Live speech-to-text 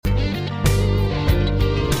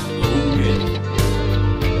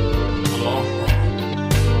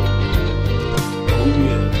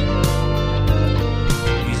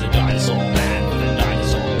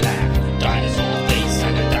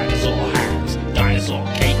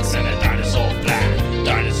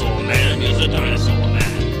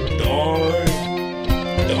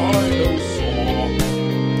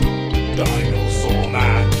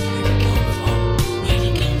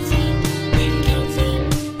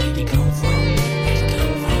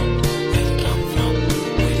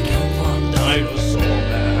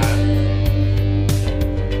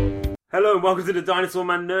and welcome to the Dinosaur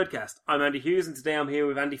Man Nerdcast. I'm Andy Hughes, and today I'm here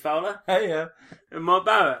with Andy Fowler. Hey, yeah. And Mark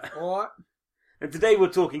Barrett. What? And today we're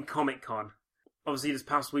talking Comic-Con. Obviously, this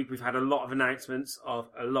past week we've had a lot of announcements of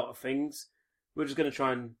a lot of things. We're just going to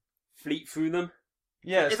try and fleet through them.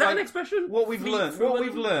 Yeah, Is that an expression? What we've learned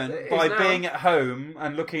by being at home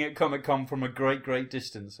and looking at Comic-Con from a great, great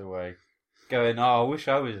distance away. Going, I wish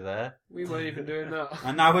I was there. We weren't even doing that.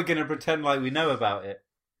 And now we're going to pretend like we know about it.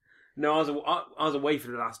 No, I was away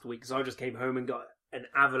for the last week, so I just came home and got an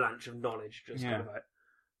avalanche of knowledge. Just kind of like,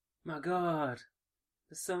 my God,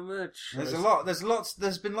 there's so much.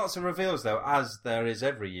 There's been lots of reveals though, as there is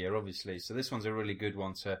every year, obviously. So this one's a really good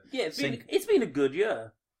one to. Yeah, it's been a good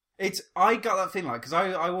year. I got that feeling like because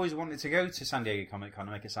I always wanted to go to San Diego Comic Con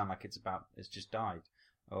and make it sound like it's just died,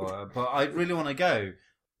 but I really want to go.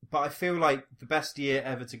 But I feel like the best year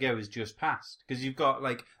ever to go is just past because you've got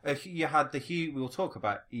you had the huge. We'll talk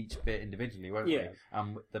about each bit individually, won't we?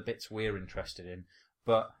 The bits we're interested in.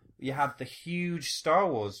 But you had the huge Star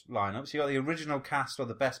Wars lineup. So you got the original cast or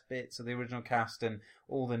the best bits of the original cast and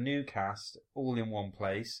all the new cast all in one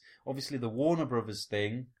place. Obviously, the Warner Brothers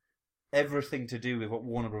thing, everything to do with what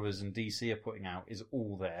Warner Brothers and DC are putting out is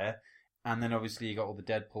all there. And then obviously you got all the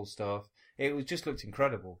Deadpool stuff. It just looked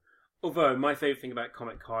incredible. Although, my favourite thing about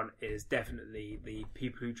Comic-Con is definitely the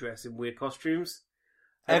people who dress in weird costumes.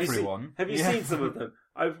 Have you seen some of them?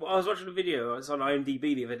 I was watching a video, it's on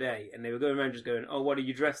IMDb the other day, and they were going around just going, oh, what are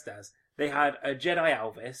you dressed as? They had a Jedi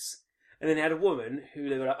Elvis, and then they had a woman who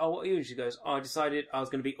they were like, oh, what are you? And she goes, oh, I decided I was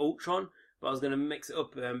going to be Ultron, but I was going to mix it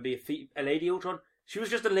up and be a lady Ultron. She was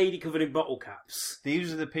just a lady covered in bottle caps.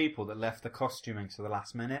 These are the people that left the costuming to the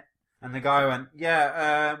last minute. And the guy went,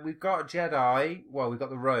 we've got a Jedi, we've got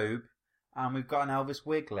the robe, and we've got an Elvis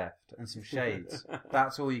wig left and some shades.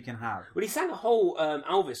 That's all you can have. Well, he sang a whole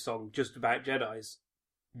Elvis song just about Jedis.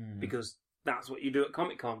 Because that's what you do at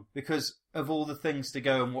Comic-Con. Because of all the things to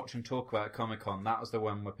go and watch and talk about at Comic-Con, that was the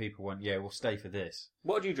one where people went, we'll stay for this.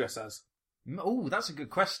 What do you dress as? Oh, that's a good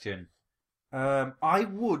question. I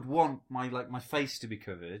would want my face to be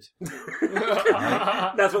covered.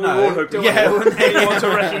 That's what we all hope to. Yeah, wouldn't they want to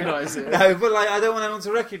recognise it? No, but I don't want anyone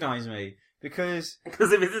to recognise me. Because if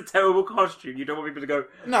it's a terrible costume, you don't want people to go,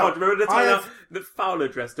 no, do you remember the time that Fowler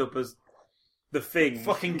dressed up as the Thing?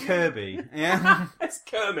 Fucking Kirby, yeah? It's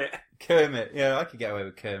Kermit. Kermit, yeah, I could get away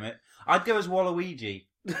with Kermit. I'd go as Waluigi.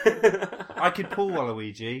 I could pull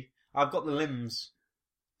Waluigi. I've got the limbs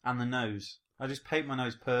and the nose. I just paint my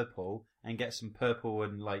nose purple and get some purple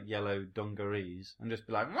and yellow dungarees and just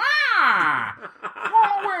be like, wah!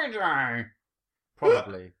 Waluigi!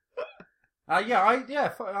 Probably. I'd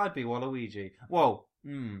be Waluigi. Well,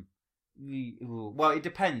 it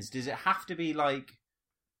depends. Does it have to be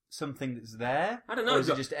something that's there? I don't know. Or is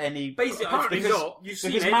it just any? Basically,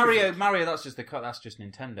 because Mario, that's just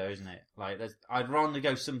Nintendo, isn't it? I'd rather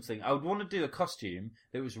go something. I would want to do a costume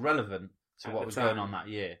that was relevant to what was going on that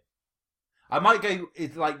year. I might go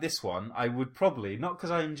like this one. I would probably not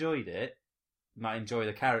because I enjoyed it. Might enjoy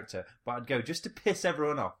the character, but I'd go just to piss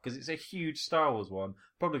everyone off because it's a huge Star Wars one.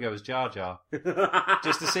 Probably go as Jar Jar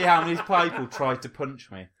just to see how many people tried to punch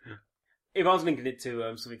me. If I was linking it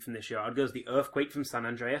to something from this year, I'd go as the earthquake from San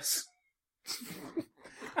Andreas.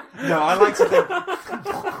 No, I like to think. How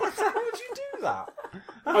would you do that?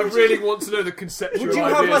 I really want to know the conceptual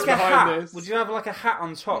ideas behind hat? this. Would you have a hat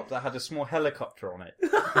on top that had a small helicopter on it?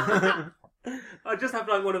 I'd just have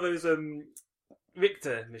one of those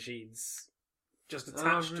Richter machines. Just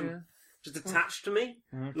attached to me,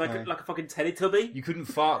 okay. like a fucking Teletubby. You couldn't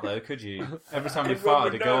fart though, could you? Every time you farted,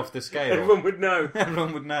 it'd go off the scale. Everyone would know.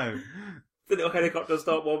 Everyone would know. The little helicopter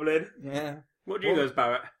start wobbling. Yeah. What do you guys,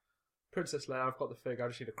 Barrett? Princess Leia, I've got the fig. I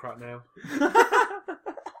just need a crack nail.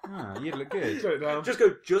 You'd look good. Put it down. Just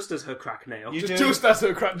go just as her crack nail. Just as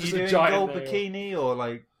her crack. Just a giant gold nail. bikini or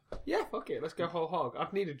Yeah, fuck it. Let's go whole hog.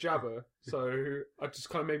 I'd need a jabber, so I just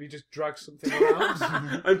kind of maybe just drag something around.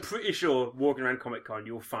 I'm pretty sure walking around Comic-Con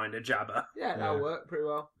you'll find a jabber. Yeah, that'll work pretty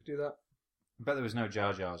well. Do that. I bet there was no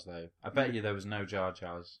Jar Jars though. I bet you there was no Jar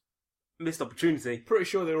Jars. Missed opportunity. Pretty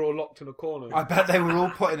sure they were all locked in a corner. I bet they were all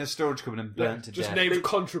put in a storage cupboard and burnt to just death. Just named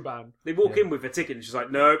contraband. They walk in with a ticket and she's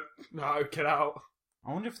like, no, get out.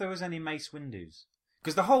 I wonder if there was any Mace Windu's.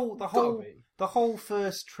 Because the whole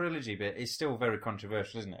first trilogy bit is still very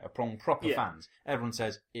controversial, isn't it? From proper fans, everyone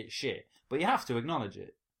says it's shit, but you have to acknowledge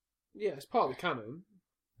it. Yeah, it's part of the canon.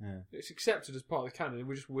 Yeah, it's accepted as part of the canon.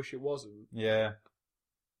 We just wish it wasn't. Yeah,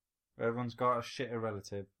 everyone's got a shitter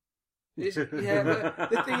relative. But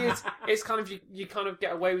the thing is, it's kind of you kind of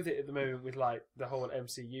get away with it at the moment with the whole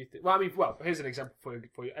MCU thing. Well, here's an example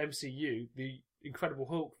for you. MCU, Incredible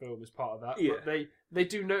Hulk film is part of that. Yeah. But they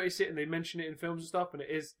do notice it and they mention it in films and stuff, but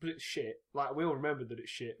it's shit. Like, we all remember that it's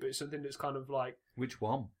shit, but it's something that's kind of like... Which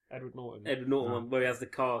one? Edward Norton. Edward Norton one, where he has the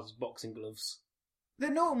cars boxing gloves. The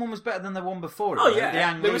Norton one was better than the one before it. Oh, right? yeah. The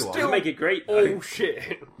Ang They Lee were one. still make it great, though. Oh,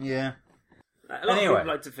 shit. Yeah. A lot Anyway. of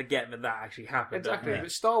people like to forget that actually happened. Exactly, Yeah.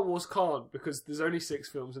 but Star Wars can't because there's only 6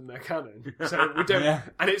 films in their canon, so we don't, Yeah.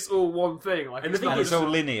 and it's all one thing. Like, And it's the thing not And it's just- all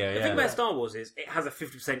linear, The yeah. thing about Star Wars is it has a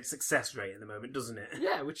 50% success rate at the moment, doesn't it?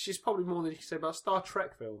 yeah, which is probably more than you can say about Star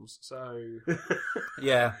Trek films. So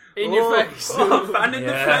Yeah. in your face, Fan in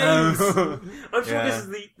Yeah. the face. I'm sure Yeah.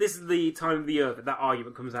 this is the time of the year that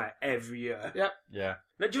argument comes out every year. Yep. Yeah.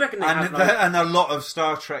 Now, do you reckon they And, have like, and a lot of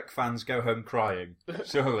Star Trek fans go home crying,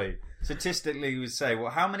 surely. Statistically, you would say, well,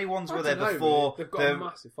 how many ones were there before... They've got a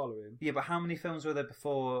massive following. Yeah, but how many films were there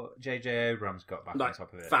before J.J. Abrams got back on like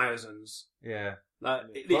top of it? thousands? Yeah. Like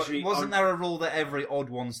But literally, wasn't there a rule that every odd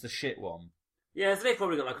one's the shit one? Yeah, so they've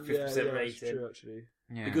probably got like a 50% Yeah, that's rating true, actually.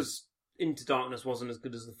 Yeah. because Into Darkness wasn't as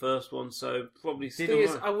good as the first one, so probably The still. thing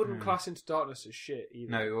is, right. I wouldn't class Into Darkness as shit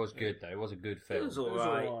either. No, it was good, though. It was a good It film. was It was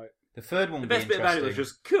alright. alright. The third one The would be best bit about it was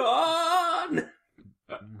interesting. just Con.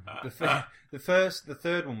 The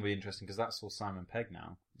third one will be interesting because that's all Simon Pegg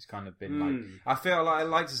now. It's kind of been like I feel like I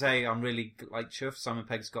like to say I'm really like chuffed. Simon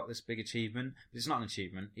Pegg's got this big achievement, but it's not an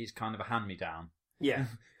achievement. It's kind of a hand me down Yeah,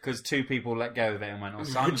 because 2 people let go of it and went, "Oh,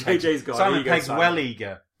 Simon JJ's got Simon ego, Pegg's Simon. well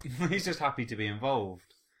eager. He's just happy to be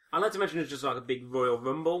involved." I'd like to mention it's just like a big Royal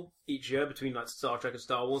Rumble each year between like Star Trek and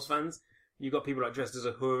Star Wars fans. You've got people like dressed as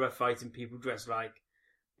Uhura fighting people dressed like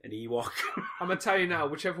an Ewok. I'm gonna tell you now,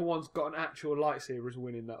 whichever one's got an actual lightsaber is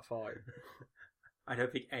winning that fight. I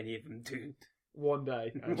don't think any of them do. One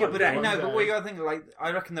day. Yeah, but One no, day. but what you got to think like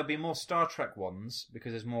I reckon there'll be more Star Trek ones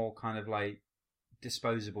because there's more kind of like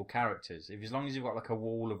disposable characters. If as long as you've got like a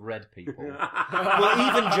wall of red people. Well,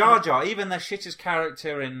 even Jar Jar, even the shittest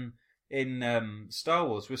character in Star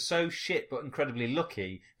Wars was so shit but incredibly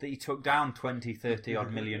lucky that he took down 20, 30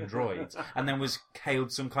 odd million droids and then was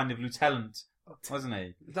hailed some kind of lieutenant, wasn't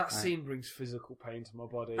he? That scene brings physical pain to my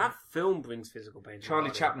body. That film brings physical pain. to Charlie my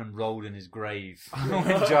body. Chaplin rolled in his grave when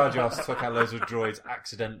Jar Jar took out loads of droids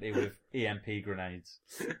accidentally with EMP grenades.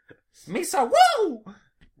 Misa, woo!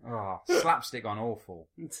 Oh, slapstick on awful.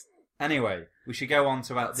 Anyway, we should go on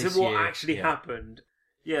to about this So what year. actually Yeah. happened?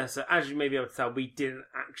 Yeah, so as you may be able to tell, we didn't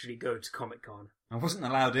actually go to Comic Con. I wasn't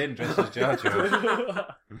allowed in dressed as Jar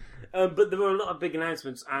Jar. But there were a lot of big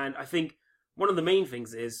announcements, and I think one of the main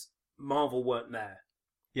things is Marvel weren't there.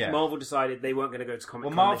 Yeah. Marvel decided they weren't going to go to Comic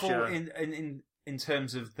Well, Con this Marvel year. in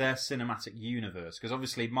terms of their cinematic universe, because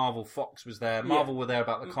obviously Marvel Fox was there. Marvel were there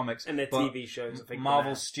about the comics and their but TV shows. I think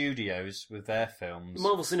Marvel were there. Studios with their films. The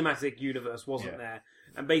Marvel Cinematic Universe wasn't Yeah. there,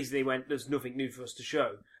 and basically they went, "There's nothing new for us to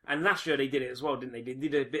show." And last year they did it as well, didn't they? They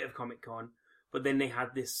did a bit of Comic Con, but then they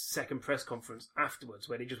had this second press conference afterwards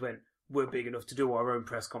where they just went, "We're big enough to do our own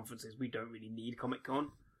press conferences. We don't really need Comic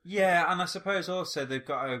Con." Yeah, and I suppose also they've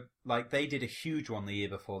got a they did a huge one the year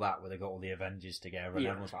before that where they got all the Avengers together and Yeah.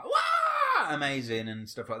 everyone's like, "Wow, amazing!" and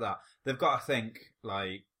stuff like that. They've got to think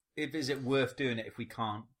like, is it worth doing it if we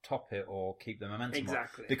can't top it or keep the momentum up?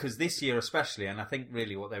 Exactly. Because this year especially, and I think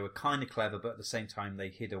really what they were kind of clever, but at the same time they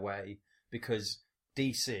hid away because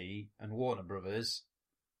DC and Warner Brothers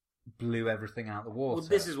blew everything out the water. Well,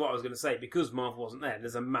 this is what I was going to say. Because Marvel wasn't there,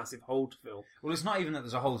 there's a massive hole to fill. Well, it's not even that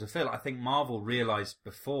there's a hole to fill. I think Marvel realised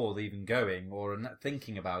before they even going or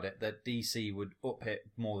thinking about it that DC would up it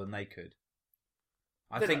more than they could.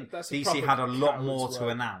 I Then think that's a DC proper had a lot coward's more to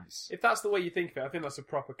way. announce. If that's the way you think of it, I think that's a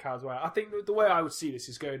proper cow's way. I think the way I would see this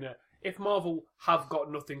is going that if Marvel have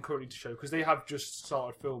got nothing currently to show, because they have just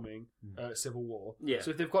started filming Civil War, Yeah.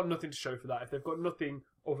 so if they've got nothing to show for that, if they've got nothing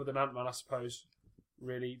other than Ant-Man, I suppose,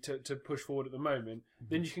 really, to push forward at the moment,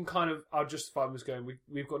 then you can kind of, I'll justify them as going,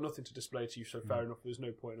 we've got nothing to display to you, so fair enough, there's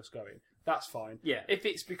no point in us going. That's fine. Yeah. If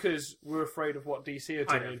it's because we're afraid of what DC are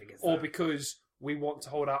I don't doing, think it's or that. because we want to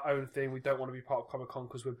hold our own thing, we don't want to be part of Comic-Con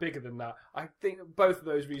because we're bigger than that, I think both of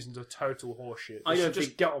those reasons are total horseshit. They should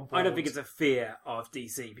just get on board. I don't think it's a fear of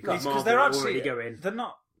DC because Marvel they're are actually already going. they're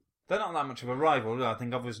not that much of a rival. I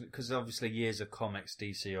think obviously years of comics,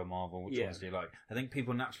 DC or Marvel, which ones do you like? I think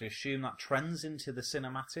people naturally assume that trends into the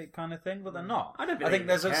cinematic kind of thing, but they're not. I don't I think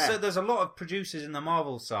believe they care. there's a lot of producers in the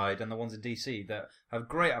Marvel side and the ones in DC that have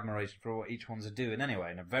great admiration for what each one's are doing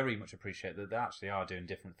anyway, and I very much appreciate that they actually are doing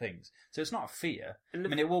different things. So it's not a fear. And I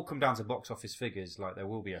mean, it will come down to box office figures. Like there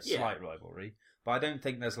will be a slight rivalry, but I don't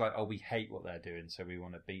think there's like, oh, we hate what they're doing, so we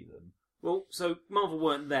want to beat them. Well, so Marvel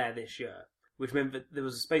weren't there this year, which meant that there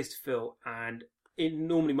was a space to fill, and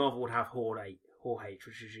normally Marvel would have Hall H,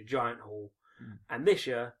 which is your giant hall, and this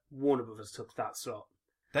year Warner Brothers took that slot.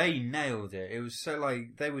 They nailed it. It was so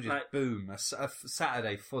like they were just boom. A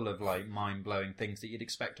Saturday full of like mind-blowing things that you'd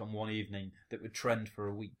expect on one evening that would trend for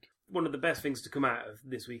a week. One of the best things to come out of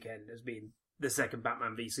this weekend has been the second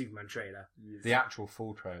Batman v Superman trailer. The actual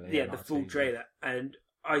full trailer. Yeah, the full trailer. And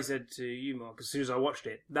I said to you, Mark, as soon as I watched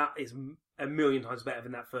it, that is a million times better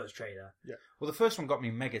than that first trailer. Yeah. Well, the first one got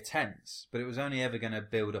me mega tense, but it was only ever going to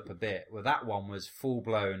build up a bit. Well, that one was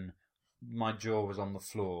full-blown. My jaw was on the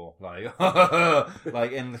floor, like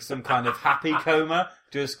like in some kind of happy coma,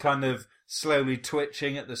 just kind of slowly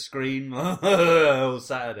twitching at the screen all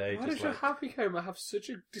Saturday. Why does your happy coma have such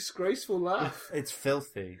a disgraceful laugh? It's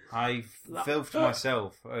filthy. I filthed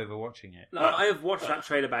myself over watching it. No, I have watched that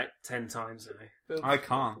trailer about 10 times now. I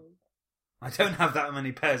can't. I don't have that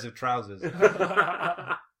many pairs of trousers.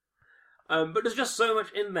 But there's just so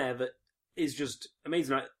much in there that is just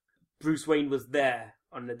amazing. Like Bruce Wayne was there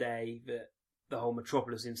on the day that the whole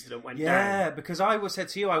Metropolis incident went down. Yeah, because I said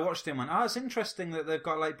to you, I watched it and went, oh, it's interesting that they've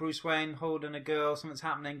got like Bruce Wayne holding a girl, something's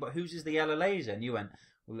happening, but whose is the yellow laser? And you went,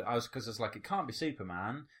 well, because I was like, it can't be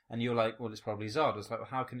Superman. And you're like, well, it's probably Zod. I was like, well,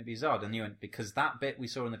 how can it be Zod? And you went, because that bit we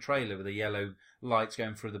saw in the trailer with the yellow lights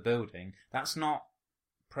going through the building, that's not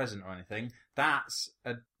present or anything. That's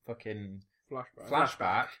a fucking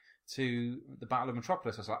flashback to the Battle of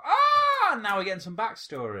Metropolis. I was like, now we're getting some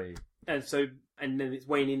backstory. And then it's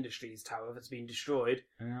Wayne Industries tower that's been destroyed.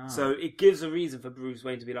 Yeah. So it gives a reason for Bruce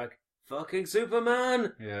Wayne to be like, fucking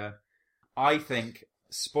Superman! Yeah. I think,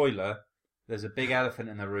 spoiler, there's a big elephant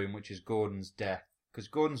in the room, which is Gordon's death. Because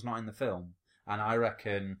Gordon's not in the film. And I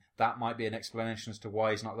reckon that might be an explanation as to why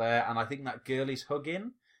he's not there. And I think that girl he's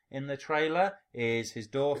hugging in the trailer is his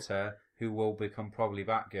daughter, who will become probably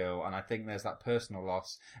Batgirl, and I think there's that personal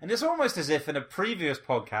loss. And it's almost as if in a previous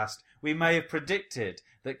podcast we may have predicted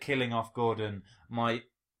that killing off Gordon might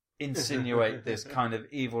insinuate this kind of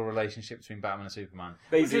evil relationship between Batman and Superman.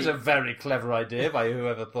 Which is a very clever idea by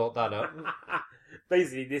whoever thought that up.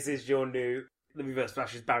 Basically, this is your new... The Reverse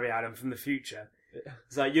Flash is Barry Allen from the future.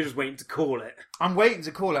 It's like, you're just waiting to call it. I'm waiting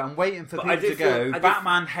to call it. I'm waiting for people to go,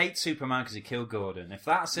 Batman hates Superman because he killed Gordon. If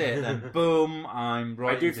that's it, then boom, I'm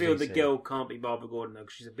right. I do feel the girl can't be Barbara Gordon, though,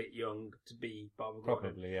 because she's a bit young to be Barbara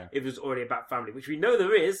Gordon. Probably, yeah. If there's already a Bat family, which we know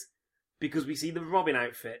there is, because we see the Robin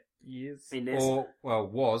outfit in this. Or, well,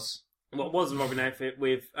 was. What was the Robin outfit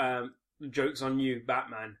with Joke's on You,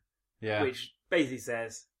 Batman. Yeah. Which basically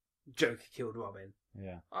says, Joker killed Robin.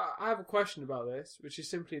 Yeah. I have a question about this, which is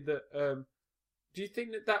simply that... do you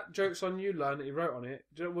think that Joke's on You line that he wrote on it,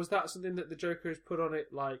 was that something that the Joker has put on it,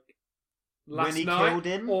 like, last when he night? Killed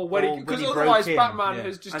him? Or when he... Because otherwise Batman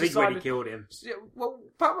has just decided... I think when he killed him. Well,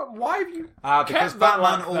 Batman, why have you because kept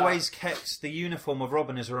Batman like always kept the uniform of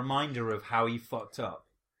Robin as a reminder of how he fucked up.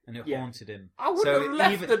 And it haunted him. I wouldn't have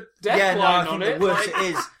left the death line on it. The worse it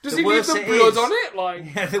is... Does he leave the blood on it?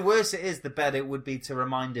 Like... Yeah, the worse it is, the better it would be to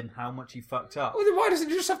remind him how much he fucked up. Well, then why doesn't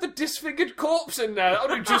he just have the disfigured corpse in there? That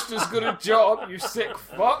would do just as good a job, you sick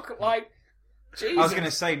fuck. Like, Jesus. I was going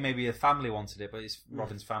to say maybe the family wanted it, but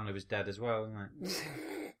Robin's family was dead as well, isn't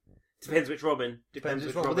it? Depends which Robin. Depends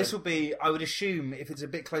which Robin. Well, this will be, I would assume, if it's a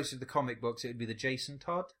bit closer to the comic books, it would be the Jason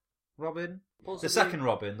Todd Robin. Possibly. The second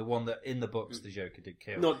Robin, the one that in the books the Joker did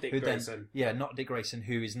kill. Not Dick Grayson. Not Dick Grayson,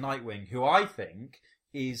 who is Nightwing, who I think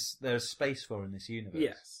there's space for in this universe.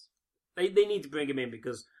 Yes. They need to bring him in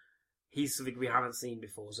because he's something we haven't seen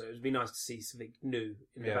before, so it would be nice to see something new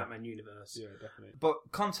in the Batman universe. Yeah, definitely.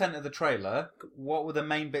 But content of the trailer, what were the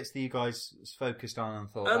main bits that you guys focused on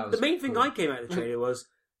and thought the main thing I came out of the trailer was,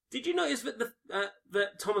 did you notice that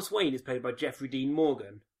that Thomas Wayne is played by Jeffrey Dean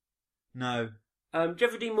Morgan? No.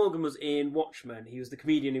 Jeffrey Dean Morgan was in Watchmen. He was the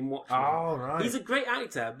comedian in Watchmen. Oh, right. He's a great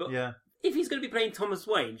actor, but if he's going to be playing Thomas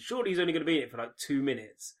Wayne, surely he's only going to be in it for like 2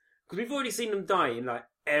 minutes. Because we've already seen him die in like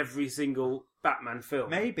every single Batman film.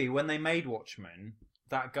 Maybe when they made Watchmen,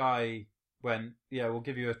 that guy went, we'll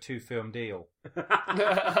give you a 2-film deal.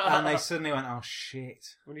 And they suddenly went, oh shit.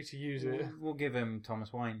 We need to use it. We'll give him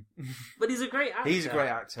Thomas Wayne. But he's a great actor. He's a great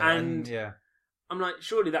actor. And I'm like,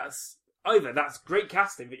 surely that's great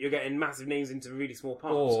casting, but you're getting massive names into really small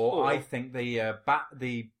parts. Or I think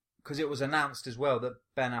because it was announced as well that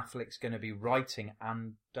Ben Affleck's going to be writing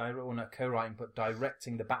and not co-writing, but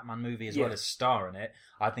directing the Batman movie as well as starring it.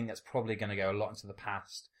 I think that's probably going to go a lot into the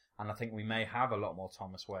past, and I think we may have a lot more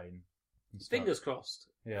Thomas Wayne. Fingers crossed.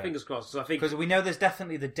 Yeah. Fingers crossed. Because we know there's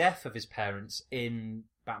definitely the death of his parents in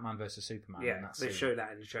Batman vs Superman. Yeah, they show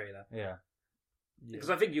that in the trailer. Yeah.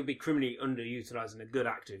 Because I think you'll be criminally underutilising a good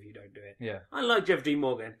actor if you don't do it. Yeah. I like Jeff D.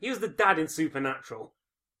 Morgan. He was the dad in Supernatural.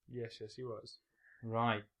 Yes, he was.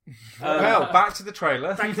 Right. Well, back to the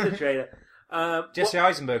trailer. Back to the trailer. Jesse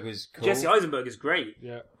Eisenberg was cool. Jesse Eisenberg is great.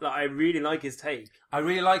 Yeah. Like, I really like his take. I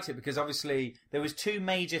really liked it because obviously there was two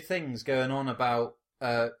major things going on about...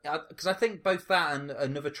 Because I think both that and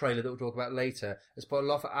another trailer that we'll talk about later has put a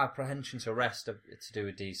lot of apprehension to rest to do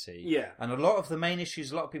with DC. Yeah. And a lot of the main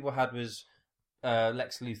issues a lot of people had was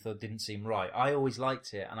Lex Luthor didn't seem right. I always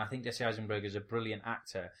liked it, and I think Jesse Eisenberg is a brilliant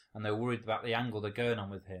actor, and they're worried about the angle they're going on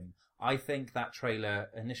with him. I think that trailer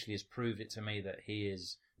initially has proved it to me that he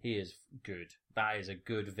is good. That is a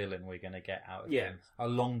good villain we're going to get out of him. A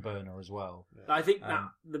long burner as well. Yeah. I think that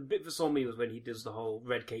the bit that saw me was when he does the whole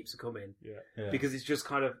red capes are coming. Yeah. Because it's just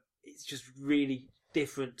really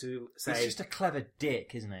different to say... He's just a clever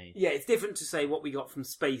dick, isn't he? Yeah, it's different to say what we got from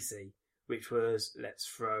Spacey, which was, let's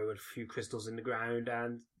throw a few crystals in the ground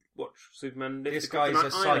and watch Superman live This the guy's a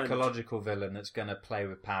Kryptonite Island. psychological villain that's going to play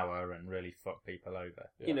with power and really fuck people over.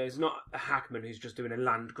 Yeah. You know, it's not a Hackman who's just doing a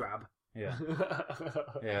land grab. Yeah,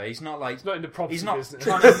 yeah. He's not like... He's not in the property business.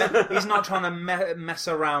 He's not trying to mess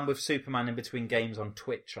around with Superman in between games on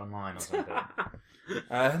Twitch online or something.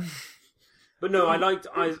 But no, I liked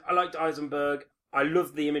Eisenberg. I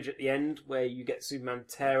loved the image at the end where you get Superman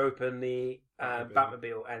tear open the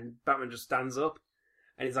Batmobile and Batman just stands up.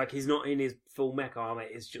 And it's like he's not in his full mech armor,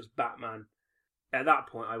 it's just Batman. At that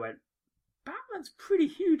point I went, Batman's pretty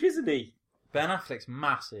huge, isn't he? Ben Affleck's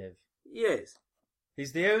massive. He is.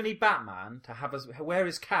 He's the only Batman to have wear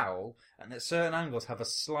his cowl and at certain angles have a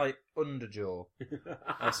slight underjaw.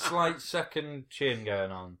 A slight second chin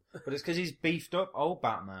going on. But it's because he's beefed up old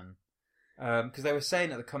Batman. Because they were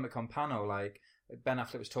saying at the Comic-Con panel, like, Ben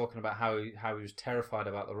Affleck was talking about how he was terrified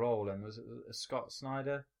about the role, and was it Scott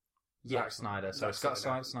Snyder? Yeah. Zack Snyder. So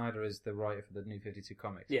Scott Snyder is the writer for the New 52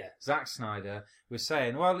 comics. Yeah. Zack Snyder was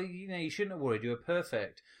saying, well, you shouldn't have worried. You were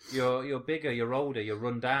perfect. You're bigger. You're older. You're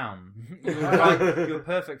run down. You're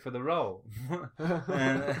perfect for the role.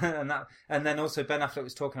 and then also Ben Affleck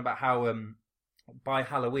was talking about how by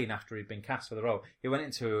Halloween, after he'd been cast for the role, he went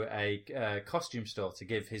into a costume store to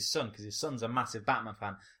give his son, because his son's a massive Batman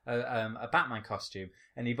fan, a Batman costume,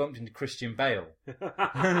 and he bumped into Christian Bale.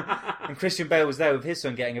 And Christian Bale was there with his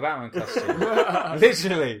son getting a Batman costume.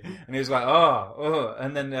 Literally. And he was like, oh.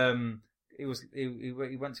 And then he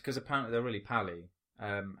went to, because apparently they're really pally.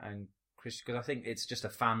 And Chris, because I think it's just a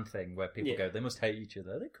fan thing where people go, they must hate each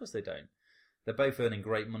other. Of course they don't. They're both earning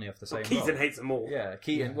great money off the same Keaton role. hates them all. Yeah,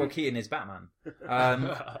 Keaton. Well, Keaton is Batman.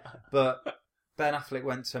 But Ben Affleck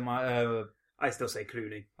went to my... I still say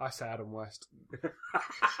Clooney. I say Adam West.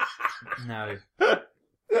 No.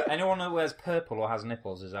 Anyone who wears purple or has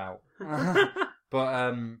nipples is out.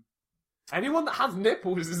 But anyone that has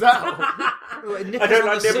nipples is out. I don't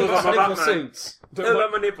like nipples on my Batman. Suits. Don't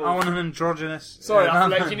like my nipples. I want an androgynous. Sorry,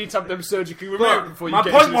 Affleck, you need to have them surgically removed before you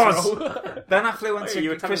get into this role. Ben Affleck went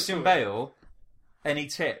Wait, to Christian Bale. Any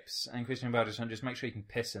tips? And Christian Bale just make sure you can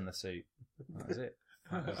piss in the suit. That was it.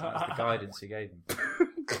 That's the guidance he gave him.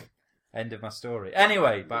 End of my story.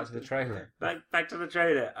 Anyway, back to the trailer. Back to the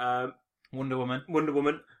trailer. Wonder Woman. Wonder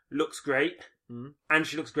Woman looks great. And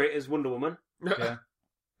she looks great as Wonder Woman. Yeah.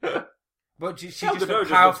 But she's just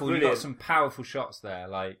powerful. You've got some powerful shots there.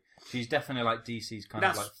 Like, she's definitely like DC's kind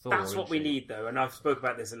of like Thor. That's what we need, though. And I've spoke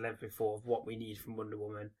about this at length before, of what we need from Wonder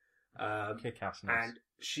Woman. Kick-assness. And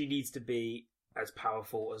she needs to be as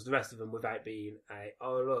powerful as the rest of them without being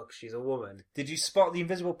oh look, she's a woman. Did you spot the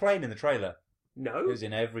invisible plane in the trailer? No. It was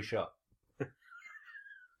in every shot.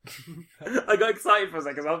 I got excited for a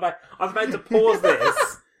second. I was about to pause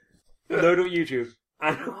this, load up YouTube,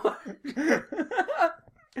 and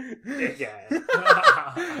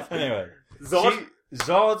Anyway,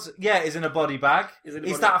 Zod is in a body bag.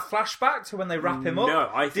 Is that a flashback to when they wrap him up? No,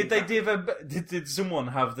 I think did someone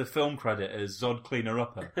have the film credit as Zod Cleaner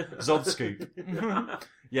Upper? Zod Scoop.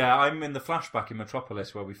 Yeah, I'm in the flashback in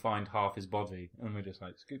Metropolis where we find half his body and we're just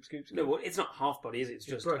like scoop. No, well, it's not half body, is it? It's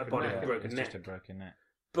just a body with a broken neck. Just a broken neck.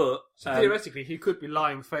 But theoretically, he could be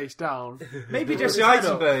lying face down. Maybe Jesse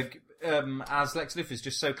Eisenberg, as Lex Luthor, is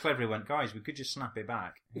just so clever. He went, guys, we could just snap it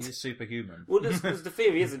back. He's superhuman. Well, there's the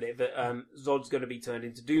theory, isn't it, that Zod's going to be turned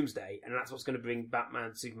into Doomsday, and that's what's going to bring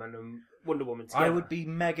Batman, Superman, and Wonder Woman together. I would be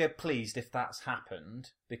mega pleased if that's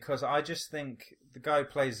happened, because I just think the guy who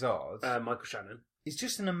plays Zod, Michael Shannon, is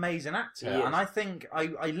just an amazing actor. And I think I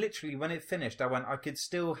literally, when it finished, I went, I could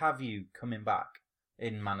still have you coming back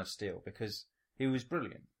in Man of Steel, because he was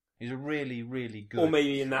brilliant. He's a really, really good... Or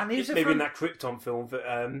maybe in that Krypton film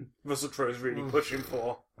that Russell Crowe's really pushing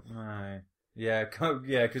for. No. Yeah,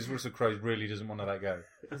 because Russell Crowe really doesn't want to let go.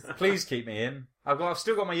 Please keep me in. I've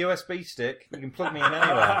still got my USB stick. You can plug me in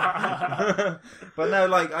anywhere. But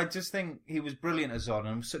no, I just think he was brilliant as Zod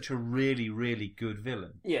and was such a really, really good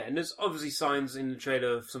villain. Yeah, and there's obviously signs in the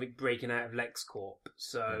trailer of something breaking out of LexCorp.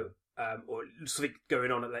 So, or something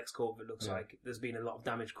going on at LexCorp. It looks like there's been a lot of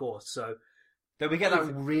damage caused. So, though we get that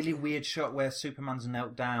really weird shot where Superman's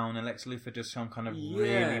knelt down and Lex Luthor does some kind of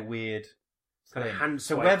really weird.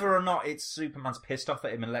 So whether or not it's Superman's pissed off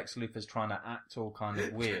at him and Lex Luthor's trying to act all kind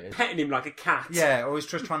of weird, petting him like a cat, or he's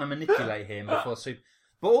just trying to manipulate him before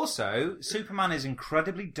But also, Superman is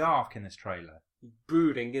incredibly dark in this trailer.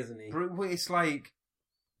 Brooding, isn't he? It's like,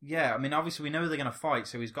 I mean, obviously we know they're going to fight,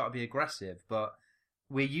 so he's got to be aggressive. But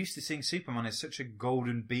we're used to seeing Superman as such a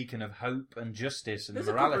golden beacon of hope and justice and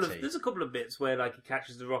morality. There's a couple of bits where he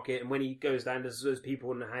catches the rocket, and when he goes down, there's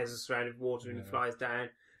people in the houses surrounded with water, and he flies down.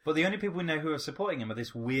 But the only people we know who are supporting him are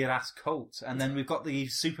this weird-ass cult. And then we've got the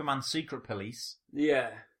Superman secret police. Yeah.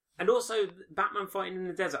 And also, Batman fighting in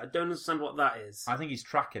the desert. I don't understand what that is. I think he's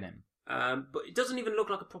tracking him. But it doesn't even look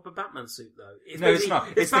like a proper Batman suit, though. It's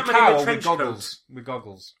not. It's the cowl with goggles. With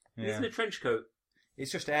goggles. Yeah. He's in a trench coat. It's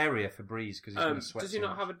just area for Breeze because he's going to sweat. Does he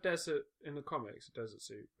not have a desert in the comics? A desert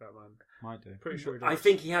suit, Batman? Might do. Pretty sure he does. I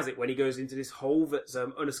think he has it when he goes into this hole that's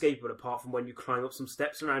unescapable, apart from when you climb up some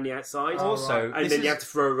steps around the outside. Also, and then you have to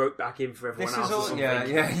throw a rope back in for everyone else.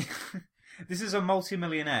 This is a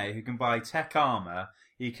multi-millionaire who can buy tech armor.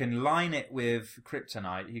 He can line it with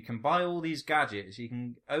kryptonite. He can buy all these gadgets. He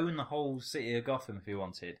can own the whole city of Gotham if he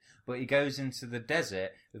wanted. But he goes into the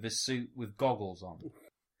desert with a suit with goggles on.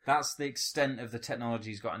 That's the extent of the technology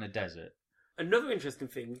he's got in a desert. Another interesting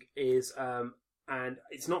thing is, and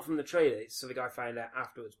it's not from the trailer, it's something I found out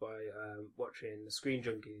afterwards by watching the Screen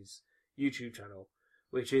Junkies YouTube channel,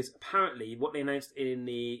 which is apparently what they announced in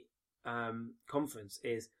the conference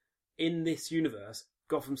is, in this universe,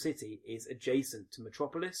 Gotham City is adjacent to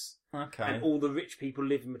Metropolis. Okay. And all the rich people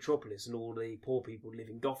live in Metropolis and all the poor people live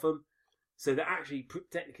in Gotham. So they're actually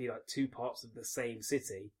technically like two parts of the same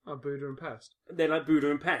city. Oh, Buddha and Pest. They're like Buddha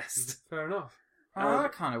and Pest. Fair enough.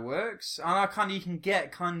 That kind of works. And you can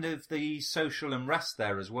get kind of the social unrest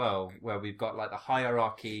there as well, where we've got like the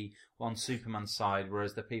hierarchy on Superman's side,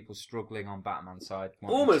 whereas the people struggling on Batman's side.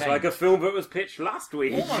 Almost like a film that was pitched last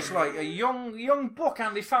week. Almost like a young book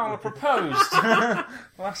Andy Fowler proposed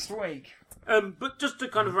last week. But just to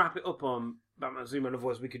kind of wrap it up on Batman Superman, of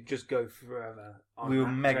course, we could just go forever on We were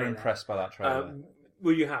that mega trailer. impressed by that trailer.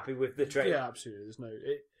 Were you happy with the trailer? Yeah,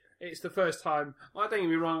 absolutely. It's the first time. I don't get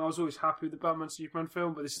me wrong. I was always happy with the Batman Superman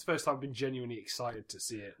film, but this is the first time I've been genuinely excited to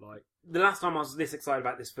see it. Like the last time I was this excited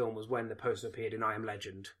about this film was when the poster appeared in I Am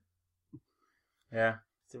Legend. Yeah,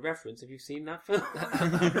 it's a reference. Have you seen that film?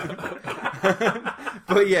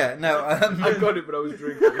 But yeah, no. I got it, but I was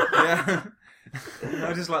drinking. Yeah.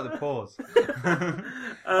 I just like the pause.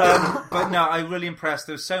 But no, I'm really impressed.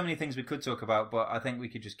 There's so many things we could talk about, but I think we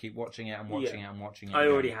could just keep watching it and watching it and watching it. I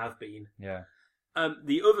already have been. Yeah.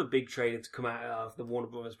 The other big trailer to come out of the Warner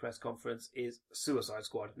Brothers press conference is Suicide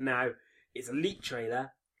Squad. Now, it's a leaked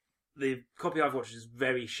trailer. The copy I've watched is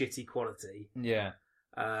very shitty quality. Yeah.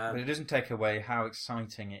 But it doesn't take away how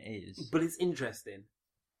exciting it is. But it's interesting.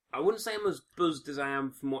 I wouldn't say I'm as buzzed as I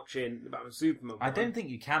am from watching the Batman Superman one. I don't think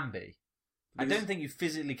you can be. I don't think you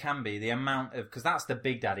physically can be. The amount of... Because that's the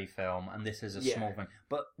Big Daddy film, and this is a small thing.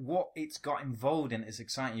 But what it's got involved in is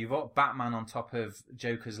exciting. You've got Batman on top of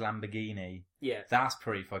Joker's Lamborghini. Yeah. That's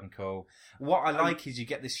pretty fucking cool. What I like is you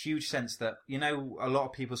get this huge sense that, a lot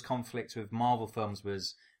of people's conflict with Marvel films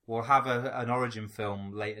was... We'll have an origin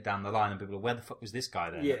film later down the line, and people are, where the fuck was this guy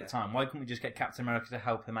then at the time? Why couldn't we just get Captain America to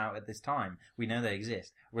help him out at this time? We know they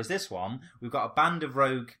exist. Whereas this one, we've got a band of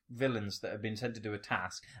rogue villains that have been sent to do a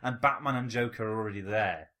task, and Batman and Joker are already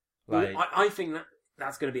there. Well, I think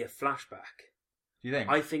that's going to be a flashback. Do you think?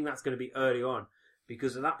 I think that's going to be early on,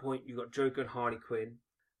 because at that point you've got Joker and Harley Quinn,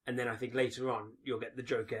 and then I think later on you'll get the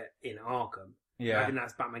Joker in Arkham. Yeah. I think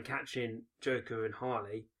that's Batman catching Joker and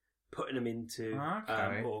Harley, putting them into,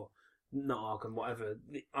 or not Arkham, whatever,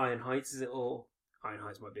 the Iron Heights, is it? Or Iron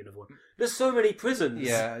Heights might be another one. There's so many prisons.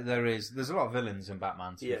 Yeah, there is. There's a lot of villains in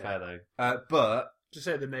Batman, to be fair, though. But... Just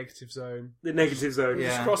say the negative zone. The negative zone.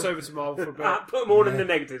 Yeah. Just cross over to Marvel for a bit. Put them all in the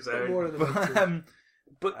negative zone. Put more in the negative.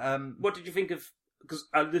 But what did you think of... Because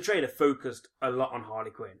the trailer focused a lot on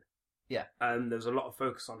Harley Quinn. Yeah. And there was a lot of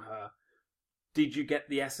focus on her. Did you get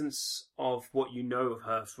the essence of what you know of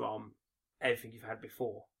her from everything you've had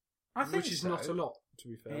before? I think Which is not a lot, to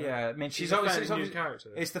be fair. Yeah, I mean, she's obviously a new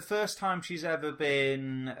character. It's the first time she's ever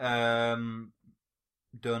been done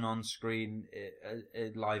on screen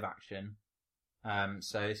live action.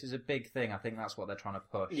 So this is a big thing. I think that's what they're trying to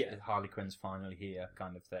push. Yeah. Harley Quinn's finally here,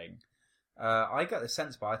 kind of thing. I get the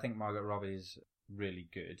sense, but I think Margot Robbie is really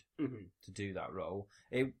good to do that role.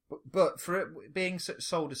 But for it being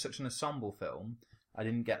sold as such an ensemble film, I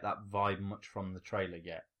didn't get that vibe much from the trailer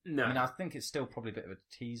yet. No, I mean, I think it's still probably a bit of a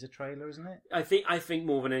teaser trailer, isn't it? I think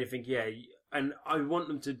more than anything, yeah. And I want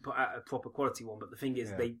them to put out a proper quality one, but the thing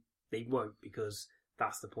is, they won't, because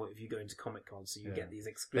that's the point of you going to Comic-Con, so you get these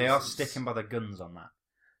exclusives. They are sticking by their guns on that.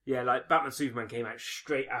 Yeah, like Batman Superman came out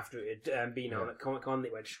straight after it had been on at Comic-Con. They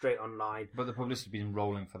went straight online. But the publicity's been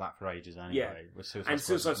rolling for that for ages anyway. Yeah.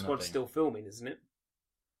 Suicide Squad's still filming, isn't it?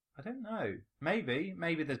 I don't know. Maybe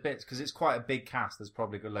there's bits, because it's quite a big cast. There's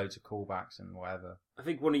probably got loads of callbacks and whatever. I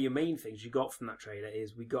think one of your main things you got from that trailer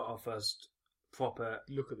is we got our first proper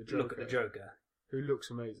look at the Joker. Who looks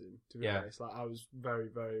amazing, to be honest. Like, I was very,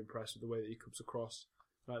 very impressed with the way that he comes across.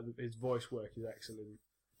 Like, his voice work is excellent.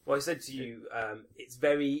 Well, I said to you, it's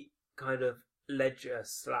very kind of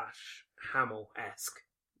Ledger/Hamill-esque,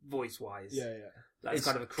 voice-wise. Yeah. That's it's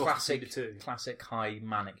kind of a classic, classic high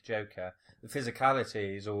manic Joker. The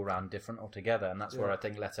physicality is all round different altogether, and that's where I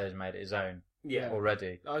think Leto's made it his own.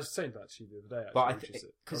 Already. I was saying that to you the other day. But I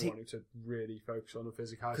wanted to really focus on the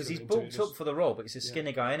physicality. Because he's bulked up for the role, but he's a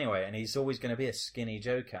skinny guy anyway, and he's always going to be a skinny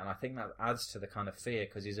Joker, and I think that adds to the kind of fear,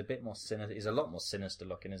 because he's a bit more sinister. He's a lot more sinister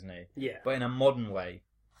looking, isn't he? Yeah. But in a modern way.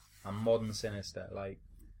 A modern sinister. I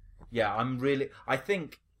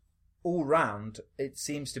think all round, it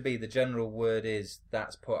seems to be the general word is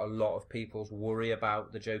that's put a lot of people's worry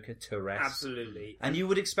about the Joker to rest. Absolutely. And you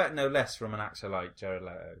would expect no less from an actor like Jared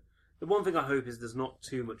Leto. The one thing I hope is there's not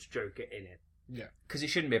too much Joker in it. Yeah. Because it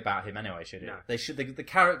shouldn't be about him anyway, should it? No. They should. The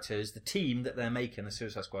characters, the team that they're making, the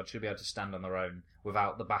Suicide Squad, should be able to stand on their own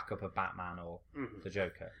without the backup of Batman or the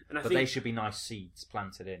Joker. But they should be nice seeds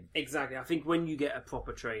planted in. Exactly. I think when you get a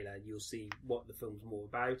proper trailer, you'll see what the film's more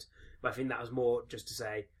about. But I think that was more just to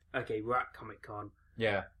say, okay, we're at Comic-Con.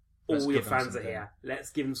 Yeah. All your fans are here.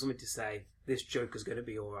 Let's give them something to say. This Joker's going to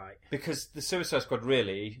be all right. Because the Suicide Squad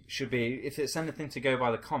really should be, if it's anything to go by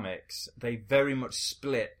the comics, they very much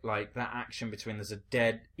split, like, that action between, there's a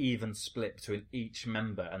dead, even split between each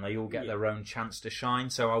member, and they all get their own chance to shine.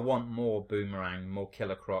 So I want more Boomerang, more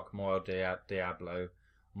Killer Croc, more Diablo,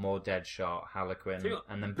 more Deadshot, Harlequin,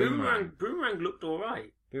 and then Boomerang. Boomerang looked all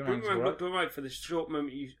right. Boomerang looked all right for the short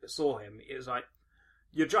moment you saw him. It was like,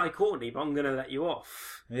 you're Jai Courtney, but I'm going to let you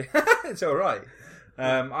off. Yeah, it's all right.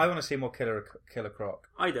 I want to see more Killer Croc.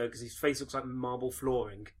 I don't, because his face looks like marble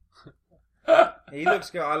flooring. He looks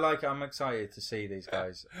good. I'm excited to see these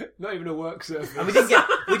guys. Not even a work surface. And we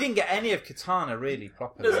didn't get any of Katana really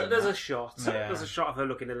properly. There's a shot. Yeah. There's a shot of her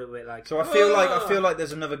looking a little bit like. So I feel like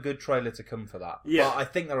there's another good trailer to come for that. Yeah. But I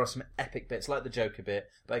think there are some epic bits, like the Joker bit.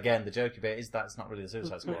 But again, the Joker bit that's not really the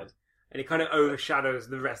Suicide Squad. And it kind of overshadows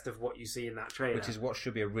the rest of what you see in that trailer, which is what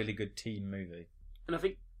should be a really good teen movie. And I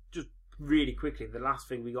think just really quickly, the last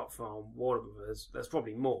thing we got from Warner Brothers, there's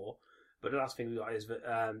probably more, but the last thing we got is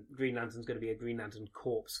that Green Lantern's going to be a Green Lantern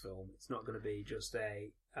Corps film. It's not going to be just a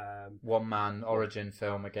one-man origin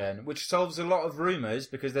film again, which solves a lot of rumours,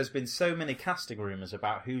 because there's been so many casting rumours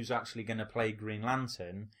about who's actually going to play Green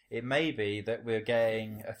Lantern. It may be that we're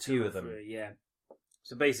getting a few of them. Yeah.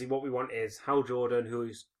 So basically what we want is Hal Jordan,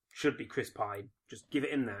 who should be Chris Pine. Just give it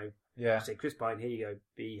in now. Yeah. Say, Chris Pine, here you go,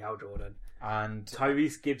 be Hal Jordan. And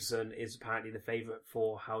Tyrese Gibson is apparently the favourite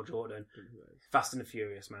for Hal Jordan. Fast and the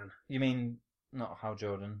Furious, man. You mean not Hal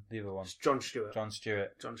Jordan, the other one? It's John Stewart. John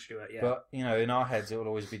Stewart, yeah. But, in our heads it will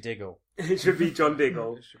always be Diggle. It should be John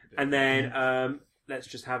Diggle. And then let's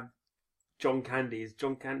just have John Candy.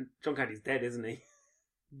 John Candy's dead, isn't he?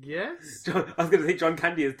 Yes. I was going to say John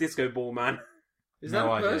Candy is Disco Ball Man. Is that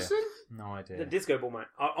a person? No idea. The Disco Ball Man.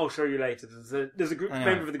 I'll show you later. There's a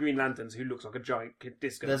member of the Green Lanterns who looks like a giant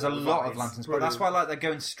disco. There's a lot of lanterns, but that's why they're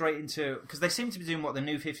going straight into, because they seem to be doing what the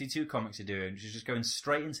New 52 comics are doing, which is just going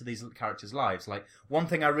straight into these characters' lives. Like, one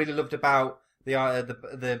thing I really loved about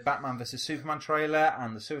the Batman vs Superman trailer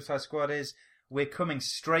and the Suicide Squad is we're coming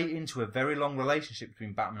straight into a very long relationship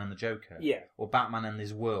between Batman and the Joker. Yeah. Or Batman and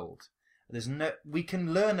his world. We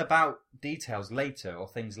can learn about details later or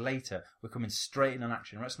things later. We're coming straight in on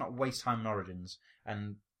action. Let's not waste time in Origins,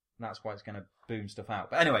 and that's why it's going to boom stuff out.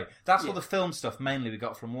 But anyway, that's all the film stuff mainly we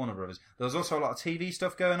got from Warner Brothers. There was also a lot of TV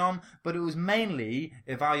stuff going on, but it was mainly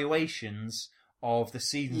evaluations of the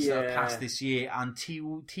seasons that have passed this year and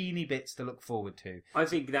teeny bits to look forward to. I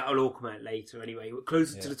think that'll all come out later anyway.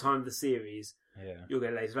 Closer to the time of the series, you'll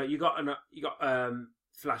get later. Like you got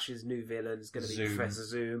Flash's new villain is going to be Professor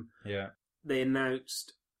Zoom. Yeah. They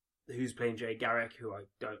announced who's playing Jay Garrick, who I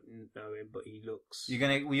don't know him, but he looks.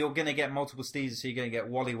 You're gonna get multiple seasons, so you're gonna get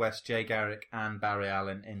Wally West, Jay Garrick, and Barry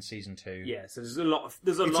Allen in season 2. Yeah, so there's a lot.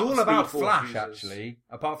 It's all about Flash, actually.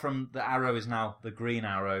 Apart from the Arrow is now the Green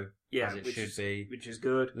Arrow, as it should be, which is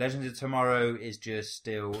good. Legends of Tomorrow is just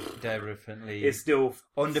still definitely. It's still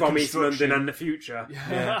under from East construction. London and the future.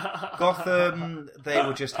 Yeah. Gotham, they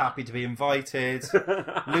were just happy to be invited.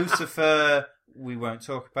 Lucifer, we won't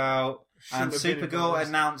talk about. And Supergirl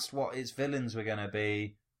announced what its villains were going to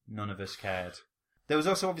be. None of us cared. There was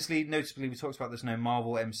also, obviously, notably, we talked about there's no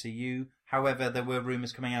Marvel MCU. However, there were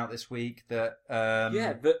rumours coming out this week that...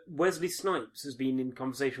 that Wesley Snipes has been in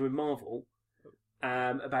conversation with Marvel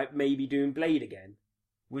about maybe doing Blade again.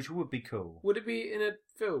 Which would be cool. Would it be in a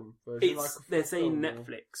film version? They're saying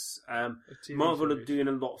Netflix. Marvel are doing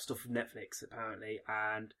a lot of stuff with Netflix, apparently,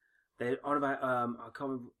 and... They're on about, I can't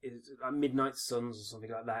remember, it's like Midnight Suns or something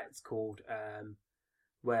like that, it's called,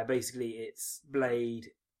 where basically it's Blade,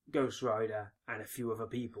 Ghost Rider, and a few other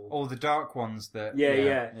people. Oh, the dark ones that...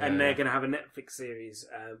 Yeah. And they're going to have a Netflix series,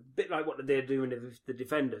 a bit like what they're doing with the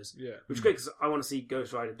Defenders. Yeah. Which is great, because I want to see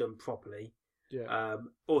Ghost Rider done properly. Yeah.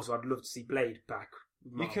 Also, I'd love to see Blade back.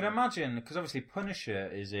 You can imagine, because obviously Punisher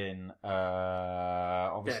is in,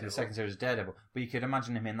 obviously Daredevil. The second series is Daredevil, but you could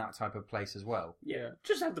imagine him in that type of place as well. Yeah.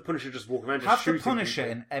 Just have the Punisher just walk around, Have the Punisher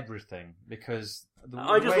in everything, because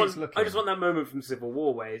I just want that moment from Civil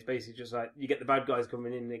War where it's basically just like, you get the bad guys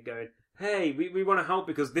coming in and going, hey, we want to help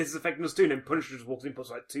because this is affecting us too, and then Punisher just walks in, puts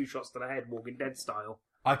like 2 shots to the head, Walking Dead style.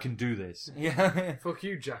 I can do this. Yeah. Fuck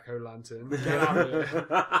you, Jack-O-Lantern. Get out of here.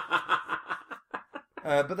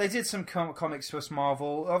 But they did some comics for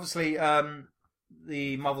Marvel. Obviously,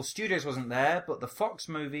 the Marvel Studios wasn't there, but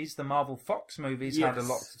the Marvel Fox movies had a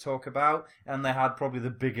lot to talk about, and they had probably the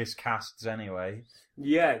biggest casts anyway.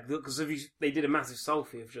 Yeah, because they did a massive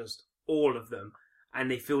selfie of just all of them, and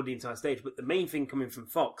they filled the entire stage. But the main thing coming from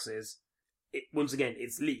Fox is, once again,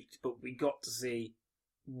 it's leaked, but we got to see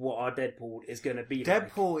what our Deadpool is going to be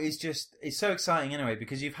like. Deadpool is so exciting anyway,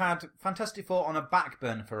 because you've had Fantastic Four on a back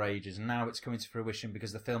burner for ages, and now it's coming to fruition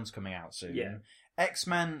because the film's coming out soon. Yeah.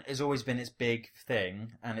 X-Men has always been its big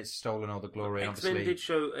thing, and it's stolen all the glory, obviously. X-Men did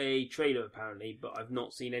show a trailer, apparently, but I've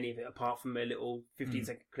not seen any of it, apart from a little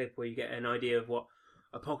 15-second clip where you get an idea of what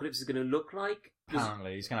Apocalypse is going to look like.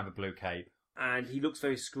 Apparently, he's going to have a blue cape. And he looks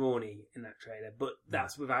very scrawny in that trailer, but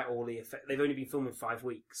that's without all the effect. They've only been filming 5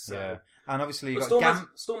 weeks. So. Yeah, and obviously you've got got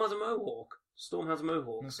Storm has a mohawk.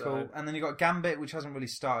 That's so. Cool. And then you got Gambit, which hasn't really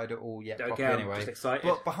started at all yet. Don't properly care, anyway. I'm just excited.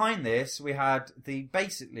 But behind this, we had the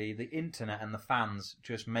internet and the fans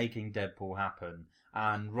just making Deadpool happen,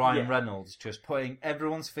 and Ryan Reynolds just putting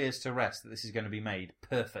everyone's fears to rest that this is going to be made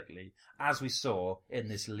perfectly, as we saw in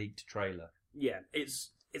this leaked trailer. Yeah,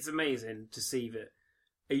 it's amazing to see that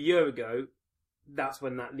a year ago. That's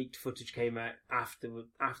when that leaked footage came out after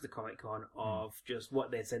Comic-Con of just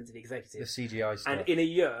what they'd sent to the executives. The CGI stuff. And in a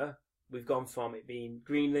year, we've gone from it being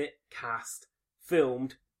greenlit, cast,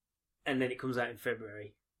 filmed, and then it comes out in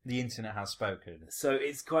February. The internet has spoken. So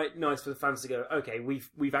it's quite nice for the fans to go, okay,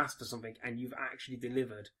 we've asked for something and you've actually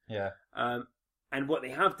delivered. Yeah. And what they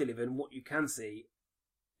have delivered and what you can see,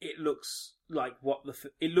 it looks like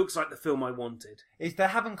the film I wanted. They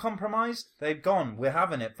haven't compromised. They've gone, we're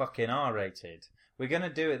having it fucking R-rated. We're going to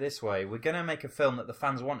do it this way. We're going to make a film that the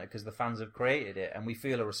fans wanted because the fans have created it, and we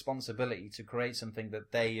feel a responsibility to create something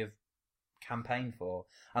that they have campaigned for.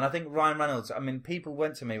 And I think Ryan Reynolds, people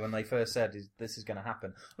went to me when they first said this is going to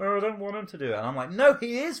happen. Oh, I don't want him to do it. And I'm like, no,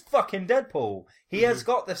 he is fucking Deadpool. He has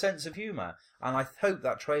got the sense of humour. And I hope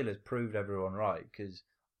that trailer's proved everyone right, because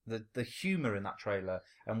the humour in that trailer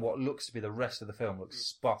and what looks to be the rest of the film looks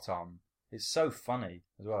spot on. It's so funny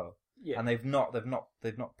as well. Yeah. And they've not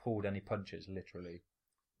pulled any punches, literally.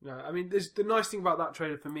 No, there's the nice thing about that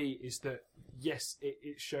trailer for me is that yes,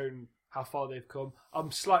 it's shown how far they've come.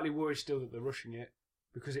 I'm slightly worried still that they're rushing it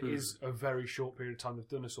because it is a very short period of time they've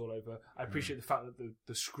done this all over. I appreciate the fact that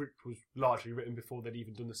the script was largely written before they'd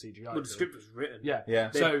even done the CGI. Well, the script was written.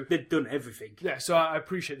 Yeah. So they'd done everything. Yeah, so I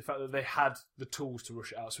appreciate the fact that they had the tools to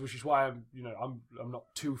rush it out, so which is why I'm not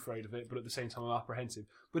too afraid of it, but at the same time I'm apprehensive.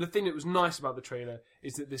 But the thing that was nice about the trailer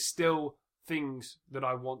is that there's still things that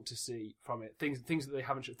I want to see from it. Things that they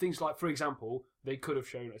haven't shown. Things like, for example, they could have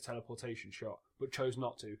shown a teleportation shot, but chose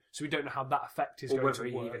not to. So we don't know how that effect is going to work. Or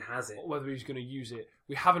whether he even has it. Or whether he's going to use it.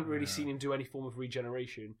 We haven't really seen him do any form of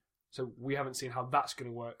regeneration. So we haven't seen how that's going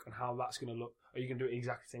to work and how that's going to look. Are you going to do it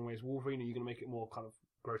exactly the same way as Wolverine? Are you going to make it more kind of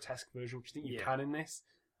grotesque version, which I think you can in this?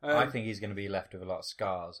 I think he's going to be left with a lot of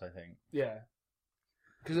scars, I think. Yeah.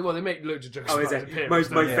 Because they make loads of jokes. Oh, about is his it?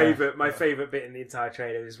 appearance. My favourite bit in the entire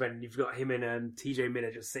trailer is when you've got him and TJ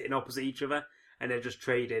Miller just sitting opposite each other, and they're just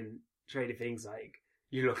trading things like,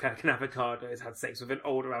 you look like an avocado has had sex with an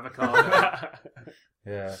older avocado.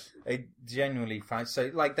 Yeah, it genuinely finds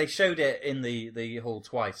so like they showed it in the hall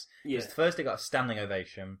twice. Yeah. First it got a standing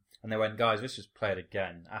ovation, and they went, "Guys, let's just play it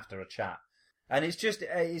again after a chat." And it's just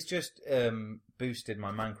boosted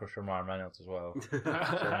my man crush on Ryan Reynolds as well.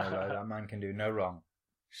 That man can do no wrong.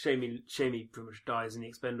 Shame he pretty much dies in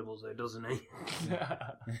the Expendables though, doesn't he?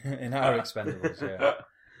 In our Expendables, yeah.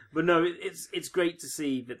 But no, it's great to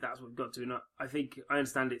see that that's what we've got to. And I think I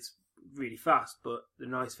understand it's really fast, but the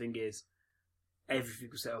nice thing is everything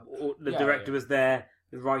was set up. The director was there,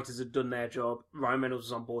 the writers had done their job, Ryan Reynolds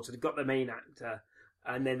was on board, so they got the main actor,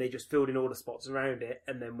 and then they just filled in all the spots around it,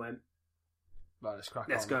 and then went, right,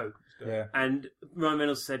 let's go. Yeah. And Ryan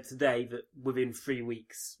Reynolds said today that within 3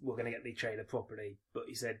 weeks we're going to get the trailer properly. But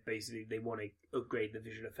he said basically they want to upgrade the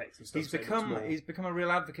visual effects and stuff. He's become a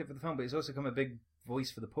real advocate for the film, but he's also become a big voice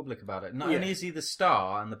for the public about it. Not only is he the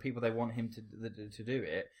star and the people they want him to do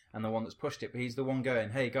it, and the one that's pushed it, but he's the one going,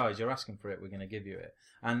 "Hey guys, you're asking for it. We're going to give you it,"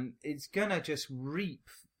 and it's gonna just reap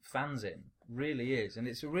fans in. Really is, and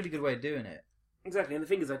it's a really good way of doing it. Exactly, and the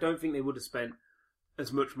thing is, I don't think they would have spent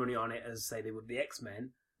as much money on it as, say, they would the X-Men.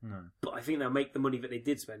 No. But I think they'll make the money that they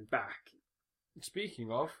did spend back.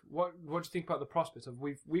 Speaking of, what do you think about the prospect of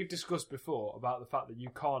we've discussed before about the fact that you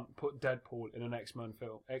can't put Deadpool in an X-Men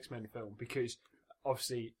film because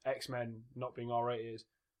obviously X-Men not being R-rated,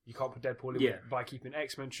 you can't put Deadpool in by keeping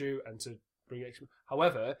X-Men true and to bring X-Men.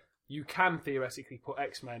 However, you can theoretically put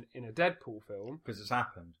X-Men in a Deadpool film because it's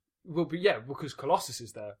happened. Well, but because Colossus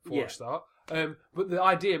is there for a start. But the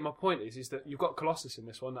idea, my point is that you've got Colossus in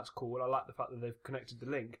this one. That's cool. I like the fact that they've connected the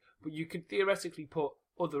link. But you could theoretically put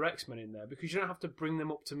other X-Men in there because you don't have to bring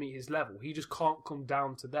them up to meet his level. He just can't come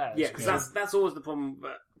down to theirs. Yeah, because that's always the problem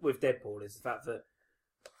with Deadpool is the fact that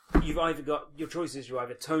you've either got your choices. You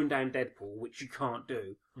either tone down Deadpool, which you can't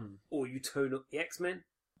do, or you tone up the X-Men.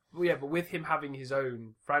 Well, yeah, but with him having his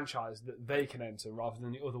own franchise that they can enter rather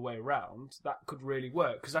than the other way around, that could really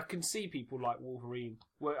work. Because I can see people like Wolverine.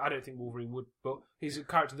 Well, I don't think Wolverine would, but he's a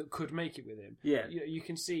character that could make it with him. Yeah, you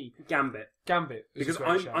can see Gambit because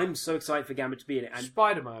I'm so excited for Gambit to be in it. And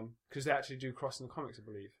Spider-Man, because they actually do cross in the comics, I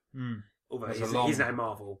believe. Although he's now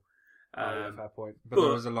Marvel. Fair point. But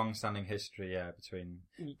there was a long-standing history, between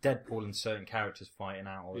Deadpool and certain characters fighting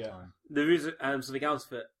out all the time. There is something else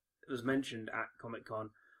that was mentioned at Comic-Con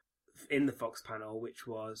in the Fox panel, which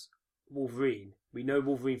was Wolverine. We know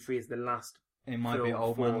Wolverine 3 is the last. It might be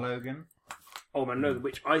Old Man Logan. Old Man Logan,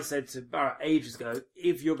 which I said to Barrett ages ago,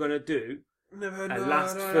 if you're going to do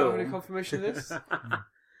last film... Have any confirmation of this?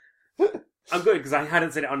 I'm good, because I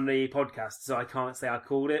hadn't said it on the podcast, so I can't say I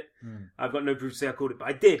called it. I've got no proof to say I called it, but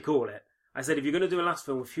I did call it. I said, if you're going to do a last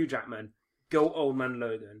film with Hugh Jackman, go Old Man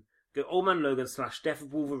Logan. Go Old Man Logan / Death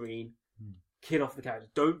of Wolverine. Kill off the character.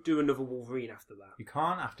 Don't do another Wolverine after that. You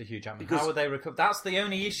can't after Hugh Jackman. How would they recover? That's the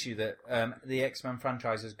only issue that the X-Men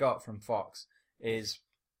franchise has got from Fox is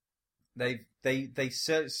they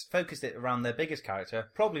focused it around their biggest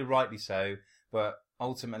character, probably rightly so, but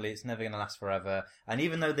ultimately it's never going to last forever. And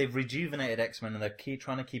even though they've rejuvenated X-Men and they're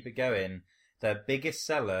trying to keep it going, their biggest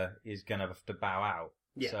seller is going to have to bow out.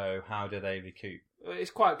 Yeah. So how do they recoup?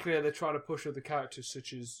 It's quite clear they're trying to push other characters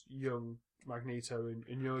such as young Magneto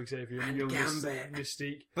and young Xavier and young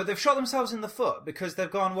Mystique. But they've shot themselves in the foot because they've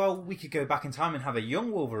gone, well, we could go back in time and have a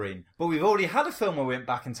young Wolverine. But we've already had a film where we went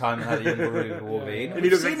back in time and had a young Wolverine. And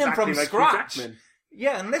we've seen him from scratch.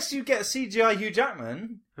 Yeah, unless you get a CGI Hugh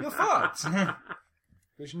Jackman, you're fucked.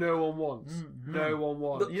 Which no one wants. Mm-hmm. No one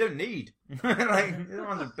wants. You don't need. Like, this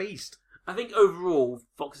one's a beast. I think overall,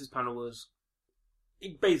 Fox's panel was...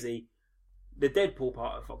 Basically, the Deadpool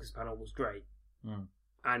part of Fox's panel was great.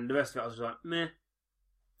 And the rest of it, I was like, meh.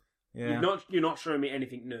 Yeah. You're not showing me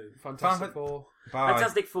anything new. Fantastic Four.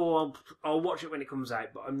 Fantastic Four, I'll watch it when it comes out,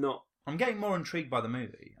 but I'm not... I'm getting more intrigued by the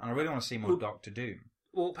movie, and I really want to see more Doctor Doom.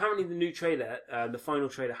 Well, apparently the new trailer, the final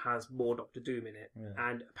trailer, has more Doctor Doom in it. Yeah.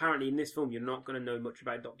 And apparently in this film, you're not going to know much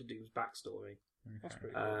about Doctor Doom's backstory. Okay. That's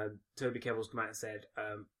pretty cool. Toby Kebbell's come out and said,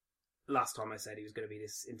 last time I said he was going to be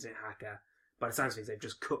this internet hacker. By the sounds of things, they've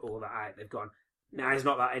just cut all that out. They've gone, nah, he's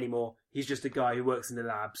not that anymore. He's just a guy who works in the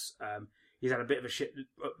labs. He's had a bit of a shit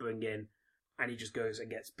upbringing, and he just goes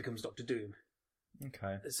and becomes Doctor Doom.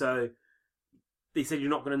 Okay. So they said you're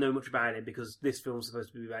not going to know much about him because this film's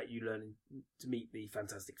supposed to be about you learning to meet the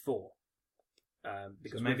Fantastic Four.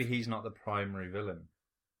 Because so maybe he's not the primary villain,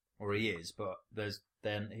 or he is, but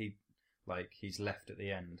he's left at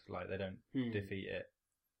the end. Like they don't defeat it.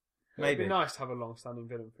 Maybe. It'd be nice to have a long-standing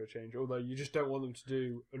villain for a change, although you just don't want them to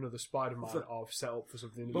do another Spider-Man of set up for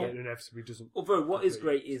something that inevitably doesn't. Although what is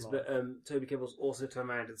great is that Toby Kebbell's also turned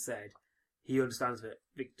around and said he understands that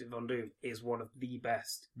Victor Von Doom is one of the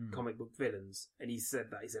best comic book villains, and he said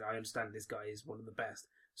that. He said, I understand this guy is one of the best,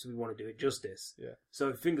 so we want to do it justice. Yeah.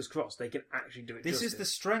 So fingers crossed they can actually do it This justice. is the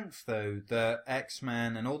strength, though, that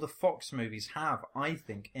X-Men and all the Fox movies have, I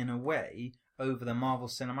think, in a way, over the Marvel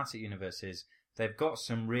Cinematic Universes. They've got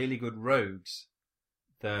some really good rogues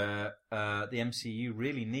that the MCU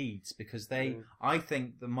really needs, because I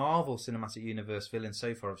think the Marvel Cinematic Universe villains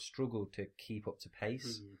so far have struggled to keep up to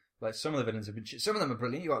pace. Like, some of the villains have been... Some of them are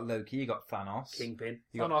brilliant. You got Loki, you got Thanos. Kingpin.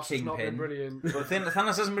 You got Thanos Kingpin. has not been brilliant. But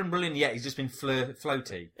Thanos hasn't been brilliant yet. He's just been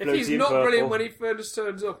floaty. If he's Floaty not purple. brilliant when he first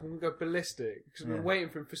turns up, I'm going to go ballistic. Because I've been waiting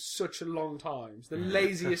for him for such a long time. He's the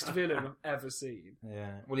laziest villain I've ever seen.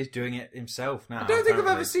 Yeah. Well, he's doing it himself now. I don't think I've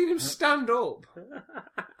apparently. ever seen him stand up.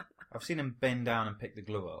 I've seen him bend down and pick the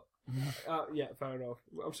glove up. Yeah, fair enough.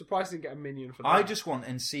 I'm surprised he didn't get a minion for that. I just want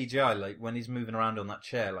in CGI, like when he's moving around on that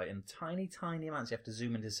chair, like in tiny, tiny amounts, you have to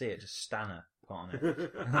zoom in to see it. Just Stanner put on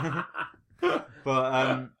it.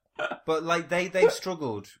 But like they've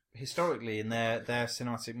struggled historically in their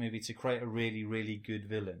cinematic movie to create a really, really good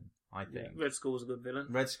villain. I think Red Skull was a good villain.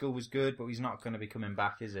 Red Skull was good, but he's not going to be coming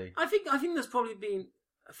back, is he? I think there's probably been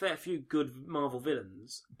a fair few good Marvel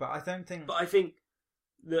villains, But I don't think. but I think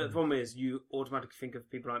the problem is you automatically think of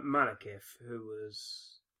people like Malekith, who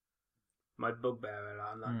was my bugbear, and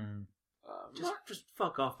I'm like, just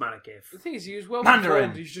fuck off, Malekith. The thing is, he was well Mandarin.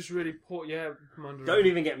 performed. He's just really poor. Yeah, Mandarin. Don't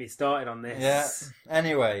even get me started on this. Yeah.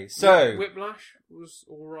 Anyway, so Whiplash was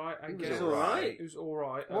alright. I guess. was alright. It was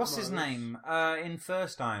alright. what's his name? In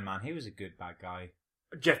first Iron Man, he was a good bad guy.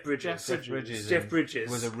 Jeff Bridges. Jeff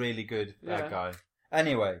Bridges was a really good bad Yeah. guy.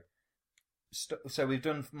 Anyway, so we've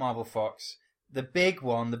done Marvel Fox. The big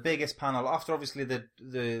one, the biggest panel, after obviously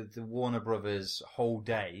the Warner Brothers whole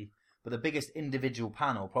day, but the biggest individual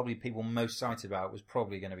panel, probably people most excited about, was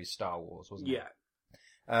probably going to be Star Wars, wasn't it?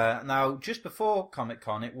 Yeah. Now, just before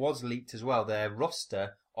Comic-Con, it was leaked as well, their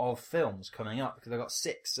roster of films coming up, because they've got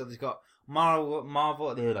 6. So they've got Marvel. Oops.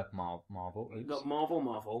 You got Marvel. You've got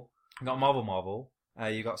Marvel.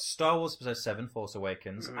 You got Star Wars Episode 7, Force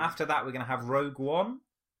Awakens. After that, we're going to have Rogue One.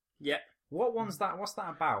 Yeah. What's that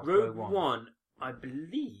about? Rogue One, I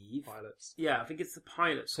believe. Pilots. Yeah, I think it's the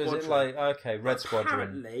pilot So squadron. is it like, okay, Red Squadron.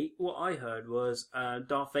 Apparently, what I heard was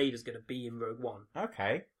Darth Vader's going to be in Rogue One.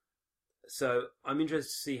 Okay. So I'm interested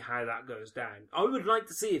to see how that goes down. I would like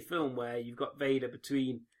to see a film where you've got Vader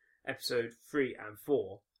between episode 3 and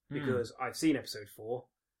 4, because I've seen episode 4.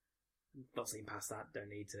 Not seen past that, don't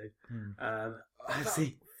need to.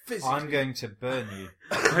 I'm going to burn you.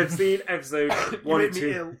 I've seen episode 1 and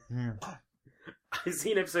 2. Yeah. I've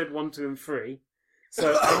seen episode 1, 2 and 3.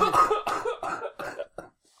 So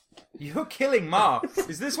You're killing Mark.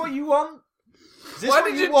 Is this what you want? Is this Why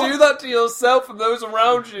what did you want? do that to yourself and those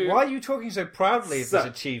around you? Why are you talking so proudly of So-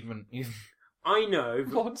 this achievement? I know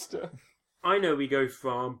Monster. we go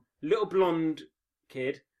from little blonde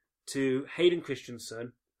kid to Hayden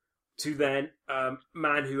Christensen to then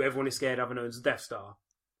man who everyone is scared of and owns a Death Star.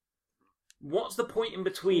 What's the point in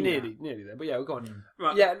between? Nearly there, but yeah, we're going.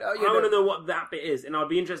 Right. Yeah, I want to know what that bit is, and I'd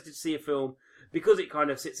be interested to see a film because it kind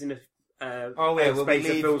of sits in a Oh yeah, will we space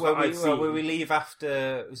of leave? films that I've seen. Will we leave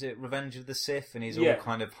after? Was it Revenge of the Sith? And he's all Yeah.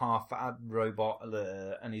 kind of half robot,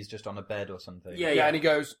 and he's just on a bed or something. Yeah. and he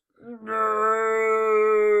goes. No,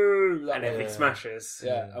 and everything smashes.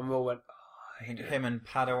 Yeah, and we all went. Him and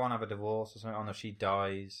Padawan have a divorce or something. Oh no, she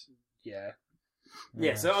dies. Yeah.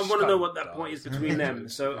 Yeah, so I want to know what that Sky point is dies. between them.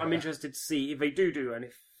 So I'm Yeah. interested to see if they do any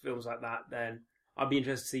films like that. Then I'd be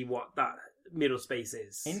interested to see what that middle space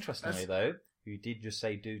is. Interestingly, though, you did just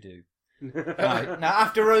say doo-doo. Right. Right, now,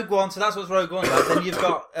 after Rogue One, so that's what's Rogue One like. Then you've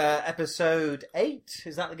got Episode 8.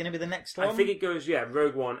 Is that going to be the next one? I think it goes,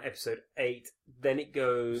 Rogue One, Episode 8. Then it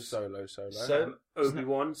goes Solo. So-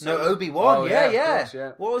 Obi-Wan. No, Obi-Wan. Oh, yeah, yeah, of course,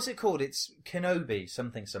 yeah. What was it called? It's Kenobi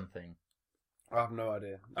something. I have no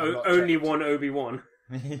idea. Only one Obi-Wan.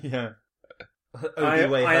 Yeah. I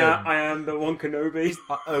Obi-Way Home. am the one Kenobi.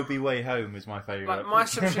 Obi-Way Home is my favourite. Like,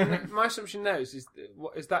 my assumption now is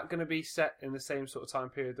that going to be set in the same sort of time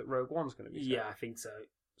period that Rogue One's going to be set? Yeah, I think so.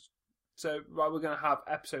 So, right, we're going to have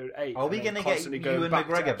episode 8. Are we and then going to get constantly Ewan going back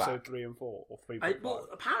to McGregor episode back? 3 and 4, or 3.5? Well,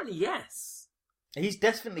 apparently, yes. He's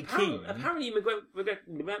definitely keen. Apparently,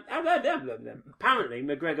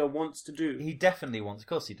 McGregor wants to do. He definitely wants. Of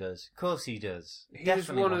course he does. He's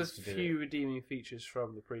Definitely one of wants the to do few it. redeeming features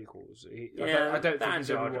from the prequels. Yeah, I don't that think he's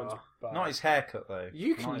and ever Jar Jar. once. But Not his haircut though. you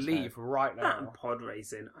Not can his leave right That now. and pod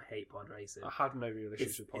racing. I hate pod racing. I had no real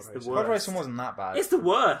issues with pod it's the racing. worst. Pod racing wasn't that bad. It's the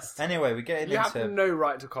worst. Anyway, we're getting You have into. no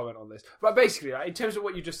right to comment on this. But basically, right, in terms of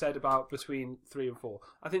what you just said about between 3 and 4,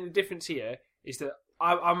 I think the difference here is that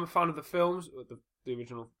I'm a fan of the films, the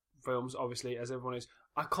original films, obviously, as everyone is.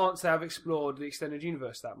 I can't say I've explored the extended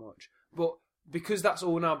universe that much, but because that's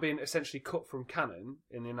all now been essentially cut from canon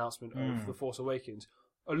in the announcement of The Force Awakens,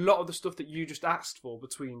 a lot of the stuff that you just asked for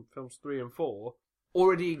between films 3 and 4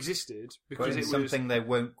 already existed because it's something they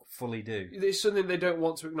won't fully do. It's something they don't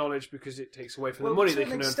want to acknowledge because it takes away from the money they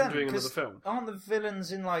can earn from doing another film. Aren't the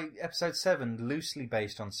villains in like Episode 7 loosely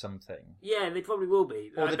based on something? Yeah, they probably will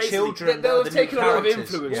be. Or the children. They'll have taken a lot of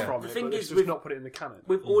influence yeah. from the it. thing But is, just not put it in the canon.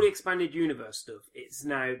 With all the expanded universe stuff, it's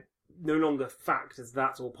now no longer fact as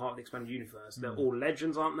that's all part of the expanded universe. They're all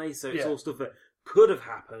legends, aren't they? So it's all stuff that could have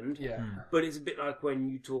happened. Yeah. But it's a bit like when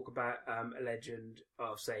you talk about a legend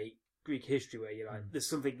of, say, Greek history, where you're like, there's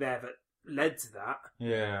something there that led to that.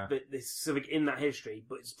 Yeah. But there's something in that history,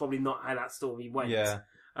 but it's probably not how that story went. Yeah.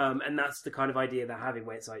 And that's the kind of idea they're having,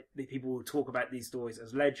 where it's like people will talk about these stories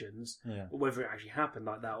as legends, but whether it actually happened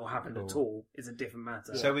like that or happened at all is a different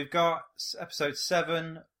matter. So we've got Episode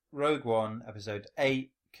 7, Rogue One, Episode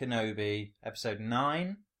 8, Kenobi, Episode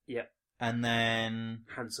 9. Yep. And then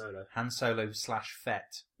Han Solo /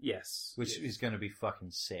 Fett. Yes. Which is going to be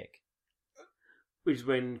fucking sick. Which is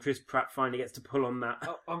when Chris Pratt finally gets to pull on that.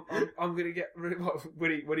 I'm going to get rid of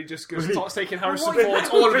when he just starts taking Harrison Ford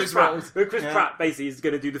all of his roles. Chris Pratt basically is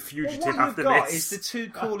going to do the fugitive after what you've got this. is the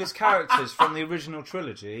two coolest characters from the original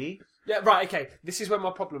trilogy. Yeah, right, okay. This is where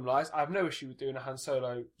my problem lies. I have no issue with doing a Han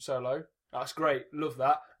Solo. That's great. Love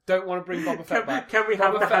that. Don't want to bring Boba Fett back. Can we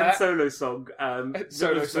have the Han Solo song?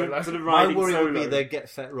 Solo. Sort of My worry solo. would be they'd get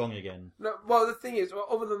Fett wrong again. No, well, the thing is,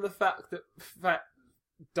 other than the fact that Fett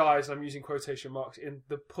dies, I'm using quotation marks, in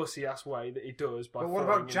the pussy-ass way that he does by But what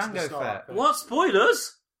falling about into the Jango Snarl Fett? pit. What?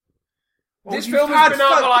 Spoilers? This film has been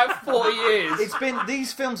out for like 40 years.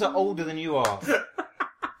 These films are older than you are.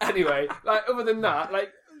 Anyway, like, other than that,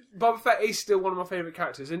 like, Boba Fett is still one of my favourite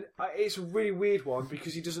characters, and it's a really weird one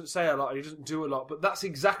because he doesn't say a lot and he doesn't do a lot, but that's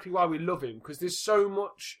exactly why we love him, because there's so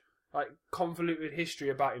much like convoluted history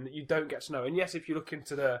about him that you don't get to know. And yes, if you look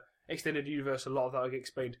into the extended universe, a lot of that will get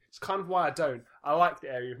explained. It's kind of why I don't. I like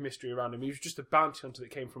the area of mystery around him. He was just a bounty hunter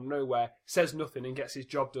that came from nowhere, says nothing and gets his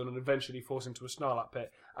job done, and eventually falls into a Snarlack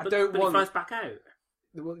pit. But he flies back out.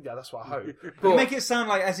 Well, yeah, that's what I hope. But make it sound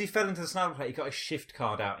like as he fell into the Snarlack pit, he got his shift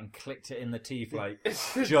card out and clicked it in the teeth, like,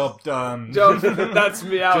 job done. That's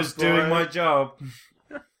me out. Just doing my job.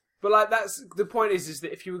 But like, that's the point is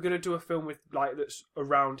that if you were going to do a film with like that's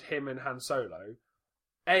around him and Han Solo,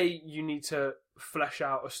 you need to flesh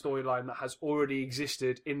out a storyline that has already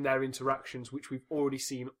existed in their interactions, which we've already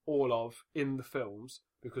seen all of in the films,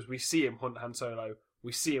 because we see him hunt Han Solo,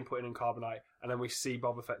 we see him putting in carbonite, and then we see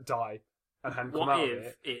Boba Fett die. And Han come out of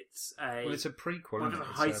it. It's a prequel. It's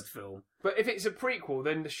a heist film. But if it's a prequel,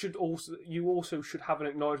 then you also should have an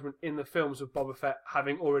acknowledgement in the films of Boba Fett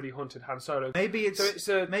having already hunted Han Solo. Maybe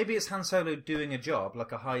it's Han Solo doing a job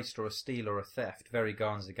like a heist or a steal or a theft, very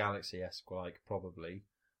Guardians of the Galaxy-esque, like probably,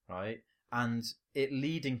 right? And it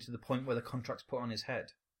leading to the point where the contract's put on his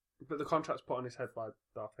head. But the contract's put on his head by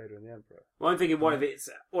Darth Vader and the Emperor. Well, I'm thinking one of it's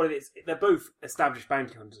they're both established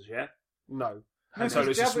bounty hunters, yeah. No. No,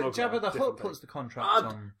 Jabba the Hutt puts the contract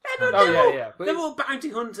on. Yeah. They're all bounty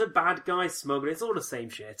hunter, bad guy, smuggler. It's all the same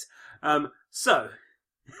shit. So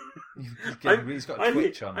he's got a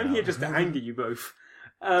twitch on. I'm here just to anger you both.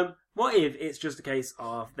 What if it's just a case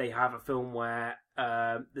of they have a film where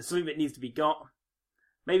there's something that needs to be got?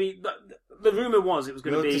 Maybe the rumor was it was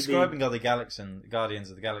going to be. You're describing other Guardians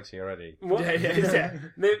of the Galaxy already. What? Yeah.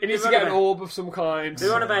 It needs to get an orb of some kind. They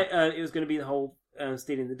were on about it was going to be the whole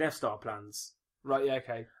stealing the Death Star plans. Right, yeah,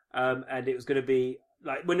 okay. And it was going to be,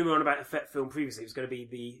 like, when we were on about a Fett film previously, it was going to be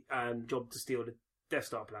the job to steal the Death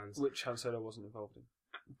Star plans. Which Han Solo wasn't involved in.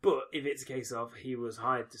 But if it's a case of he was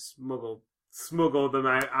hired to smuggle them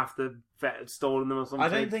out after Fett had stolen them or something. I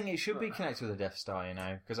don't think it should be connected with the Death Star,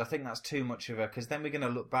 because I think that's too much of a... Because then we're going to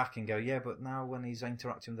look back and go, yeah, but now when he's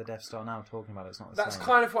interacting with the Death Star now, talking about it, it's not the same. That's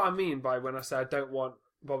kind of what I mean by when I say I don't want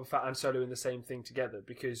Boba Fett and Solo in the same thing together,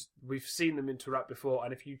 because we've seen them interact before,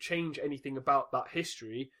 and if you change anything about that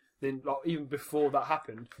history, then like, even before that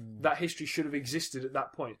happened, that history should have existed at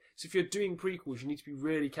that point. So if you're doing prequels, you need to be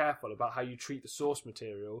really careful about how you treat the source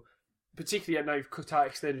material, particularly now you've cut out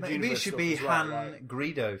extended universe. Maybe it should be Han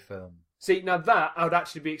Greedo film. See, now that I would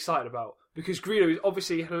actually be excited about, because Greedo is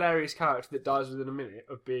obviously a hilarious character that dies within a minute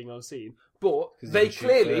of being on scene. But they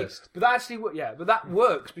clearly, but that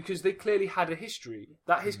works because they clearly had a history.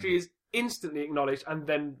 That history is instantly acknowledged and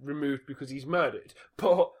then removed because he's murdered.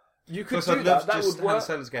 But you could do that. That would work. Han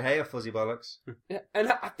Solo's go, hey, fuzzy bollocks. Yeah,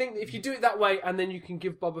 and I think if you do it that way, and then you can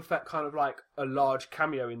give Boba Fett kind of like a large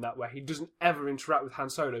cameo in that way. He doesn't ever interact with Han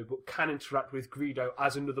Solo, but can interact with Greedo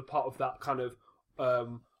as another part of that kind of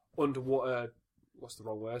underwater what's the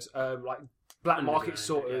wrong word? Like black market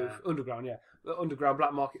sort of underground, underground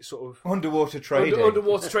black market sort of underwater trading.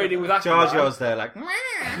 Underwater trading with Aquaman. Jar Jar's there, like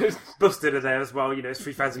Busted are there as well. You know, it's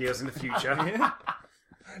 3,000 years in the future.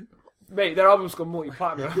 Mate, their album's gone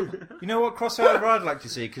multi-platinum. You know what crossover I'd like to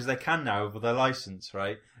see, because they can now with their license,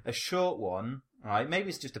 right? A short one, right? Maybe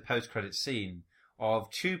it's just a post-credit scene of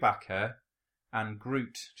Chewbacca and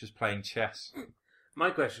Groot just playing chess. My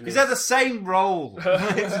question is... Because they're the same role.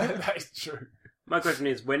 That is true. My question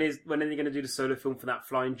is, when are they going to do the solo film for that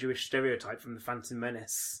flying Jewish stereotype from The Phantom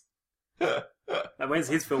Menace? Like, when's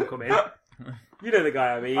his film coming? You know the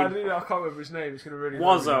guy I mean. I can't remember his name. It's going to really...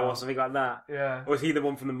 Wazzo or something like that. Yeah. Or is he the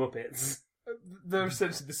one from the Muppets? They're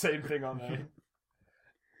essentially the same thing, aren't they?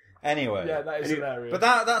 Anyway. Yeah, that is hilarious. But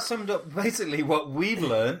that summed up basically what we've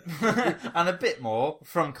learned, and a bit more,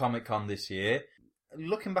 from Comic-Con this year.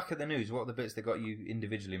 Looking back at the news, what are the bits that got you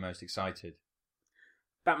individually most excited?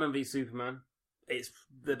 Batman v Superman. It's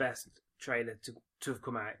the best trailer to have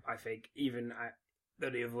come out, I think. Even though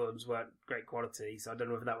the other ones weren't great quality, so I don't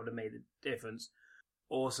know if that would have made a difference.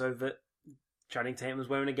 Also, that Channing Tatum was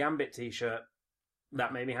wearing a Gambit t-shirt.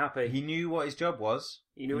 That made me happy. He knew what his job was.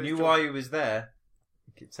 He knew why he was there.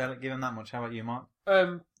 Give him that much. How about you, Mark?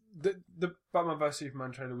 The Batman vs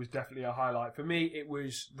Superman trailer was definitely a highlight for me. It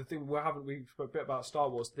was the thing we spoke a bit about Star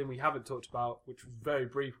Wars. The thing we haven't talked about, which was very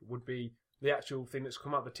brief, would be the actual thing that's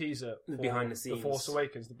come out, the teaser for behind the scenes, The Force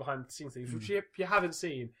Awakens, the behind the scenes things, which if you haven't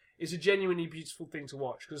seen, it's a genuinely beautiful thing to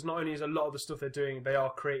watch, because not only is a lot of the stuff they're doing, they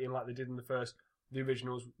are creating like they did in the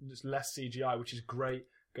originals. It's less CGI, which is great,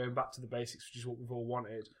 going back to the basics, which is what we've all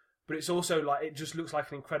wanted. But it's also like, it just looks like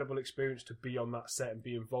an incredible experience to be on that set and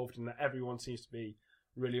be involved in that. Everyone seems to be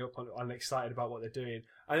really up and excited about what they're doing,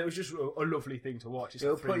 and it was just a lovely thing to watch.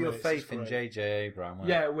 It'll put your faith in J.J. Abrams.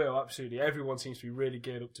 Yeah, it will, absolutely. Everyone seems to be really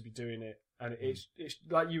geared up to be doing it, and it's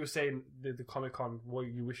like you were saying, the Comic-Con, well,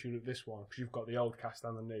 you wish you at this one because you've got the old cast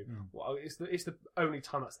and the new. Well, it's the only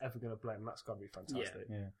time that's ever going to blend. That's got to be fantastic.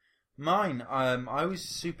 Yeah. Mine, I was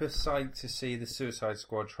super psyched to see the Suicide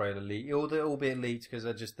Squad trailer leak, albeit leaked because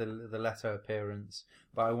of just the Leto appearance,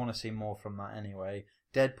 but I want to see more from that anyway.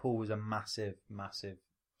 Deadpool was a massive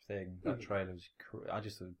thing. That trailer was, I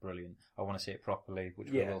just thought it was brilliant. I want to see it properly,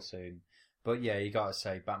 which we will soon. But yeah, you got to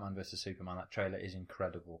say, Batman vs Superman, that trailer is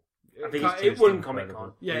incredible. I think it won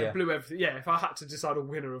Comic-Con. Yeah, it blew everything. Yeah, if I had to decide a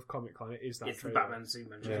winner of Comic-Con, it is that it's trailer. the Batman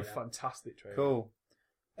Superman trailer. It's a fantastic trailer. Cool.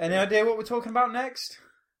 Any idea what we're talking about next?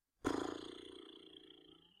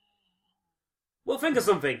 We'll think of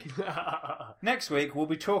something. Next week, we'll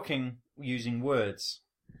be talking using words.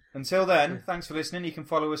 Until then, thanks for listening. You can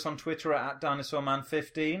follow us on Twitter at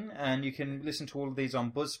 @DinosaurMan15, and you can listen to all of these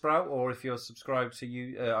on Buzzsprout, or if you're subscribed to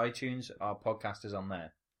iTunes, our podcast is on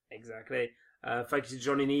there. Exactly. Thank you to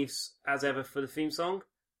Johnny Neves, as ever, for the theme song.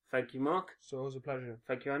 Thank you, Mark. So it was a pleasure.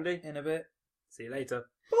 Thank you, Andy. In a bit. See you later.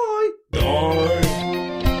 Bye!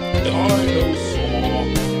 Dinosaur.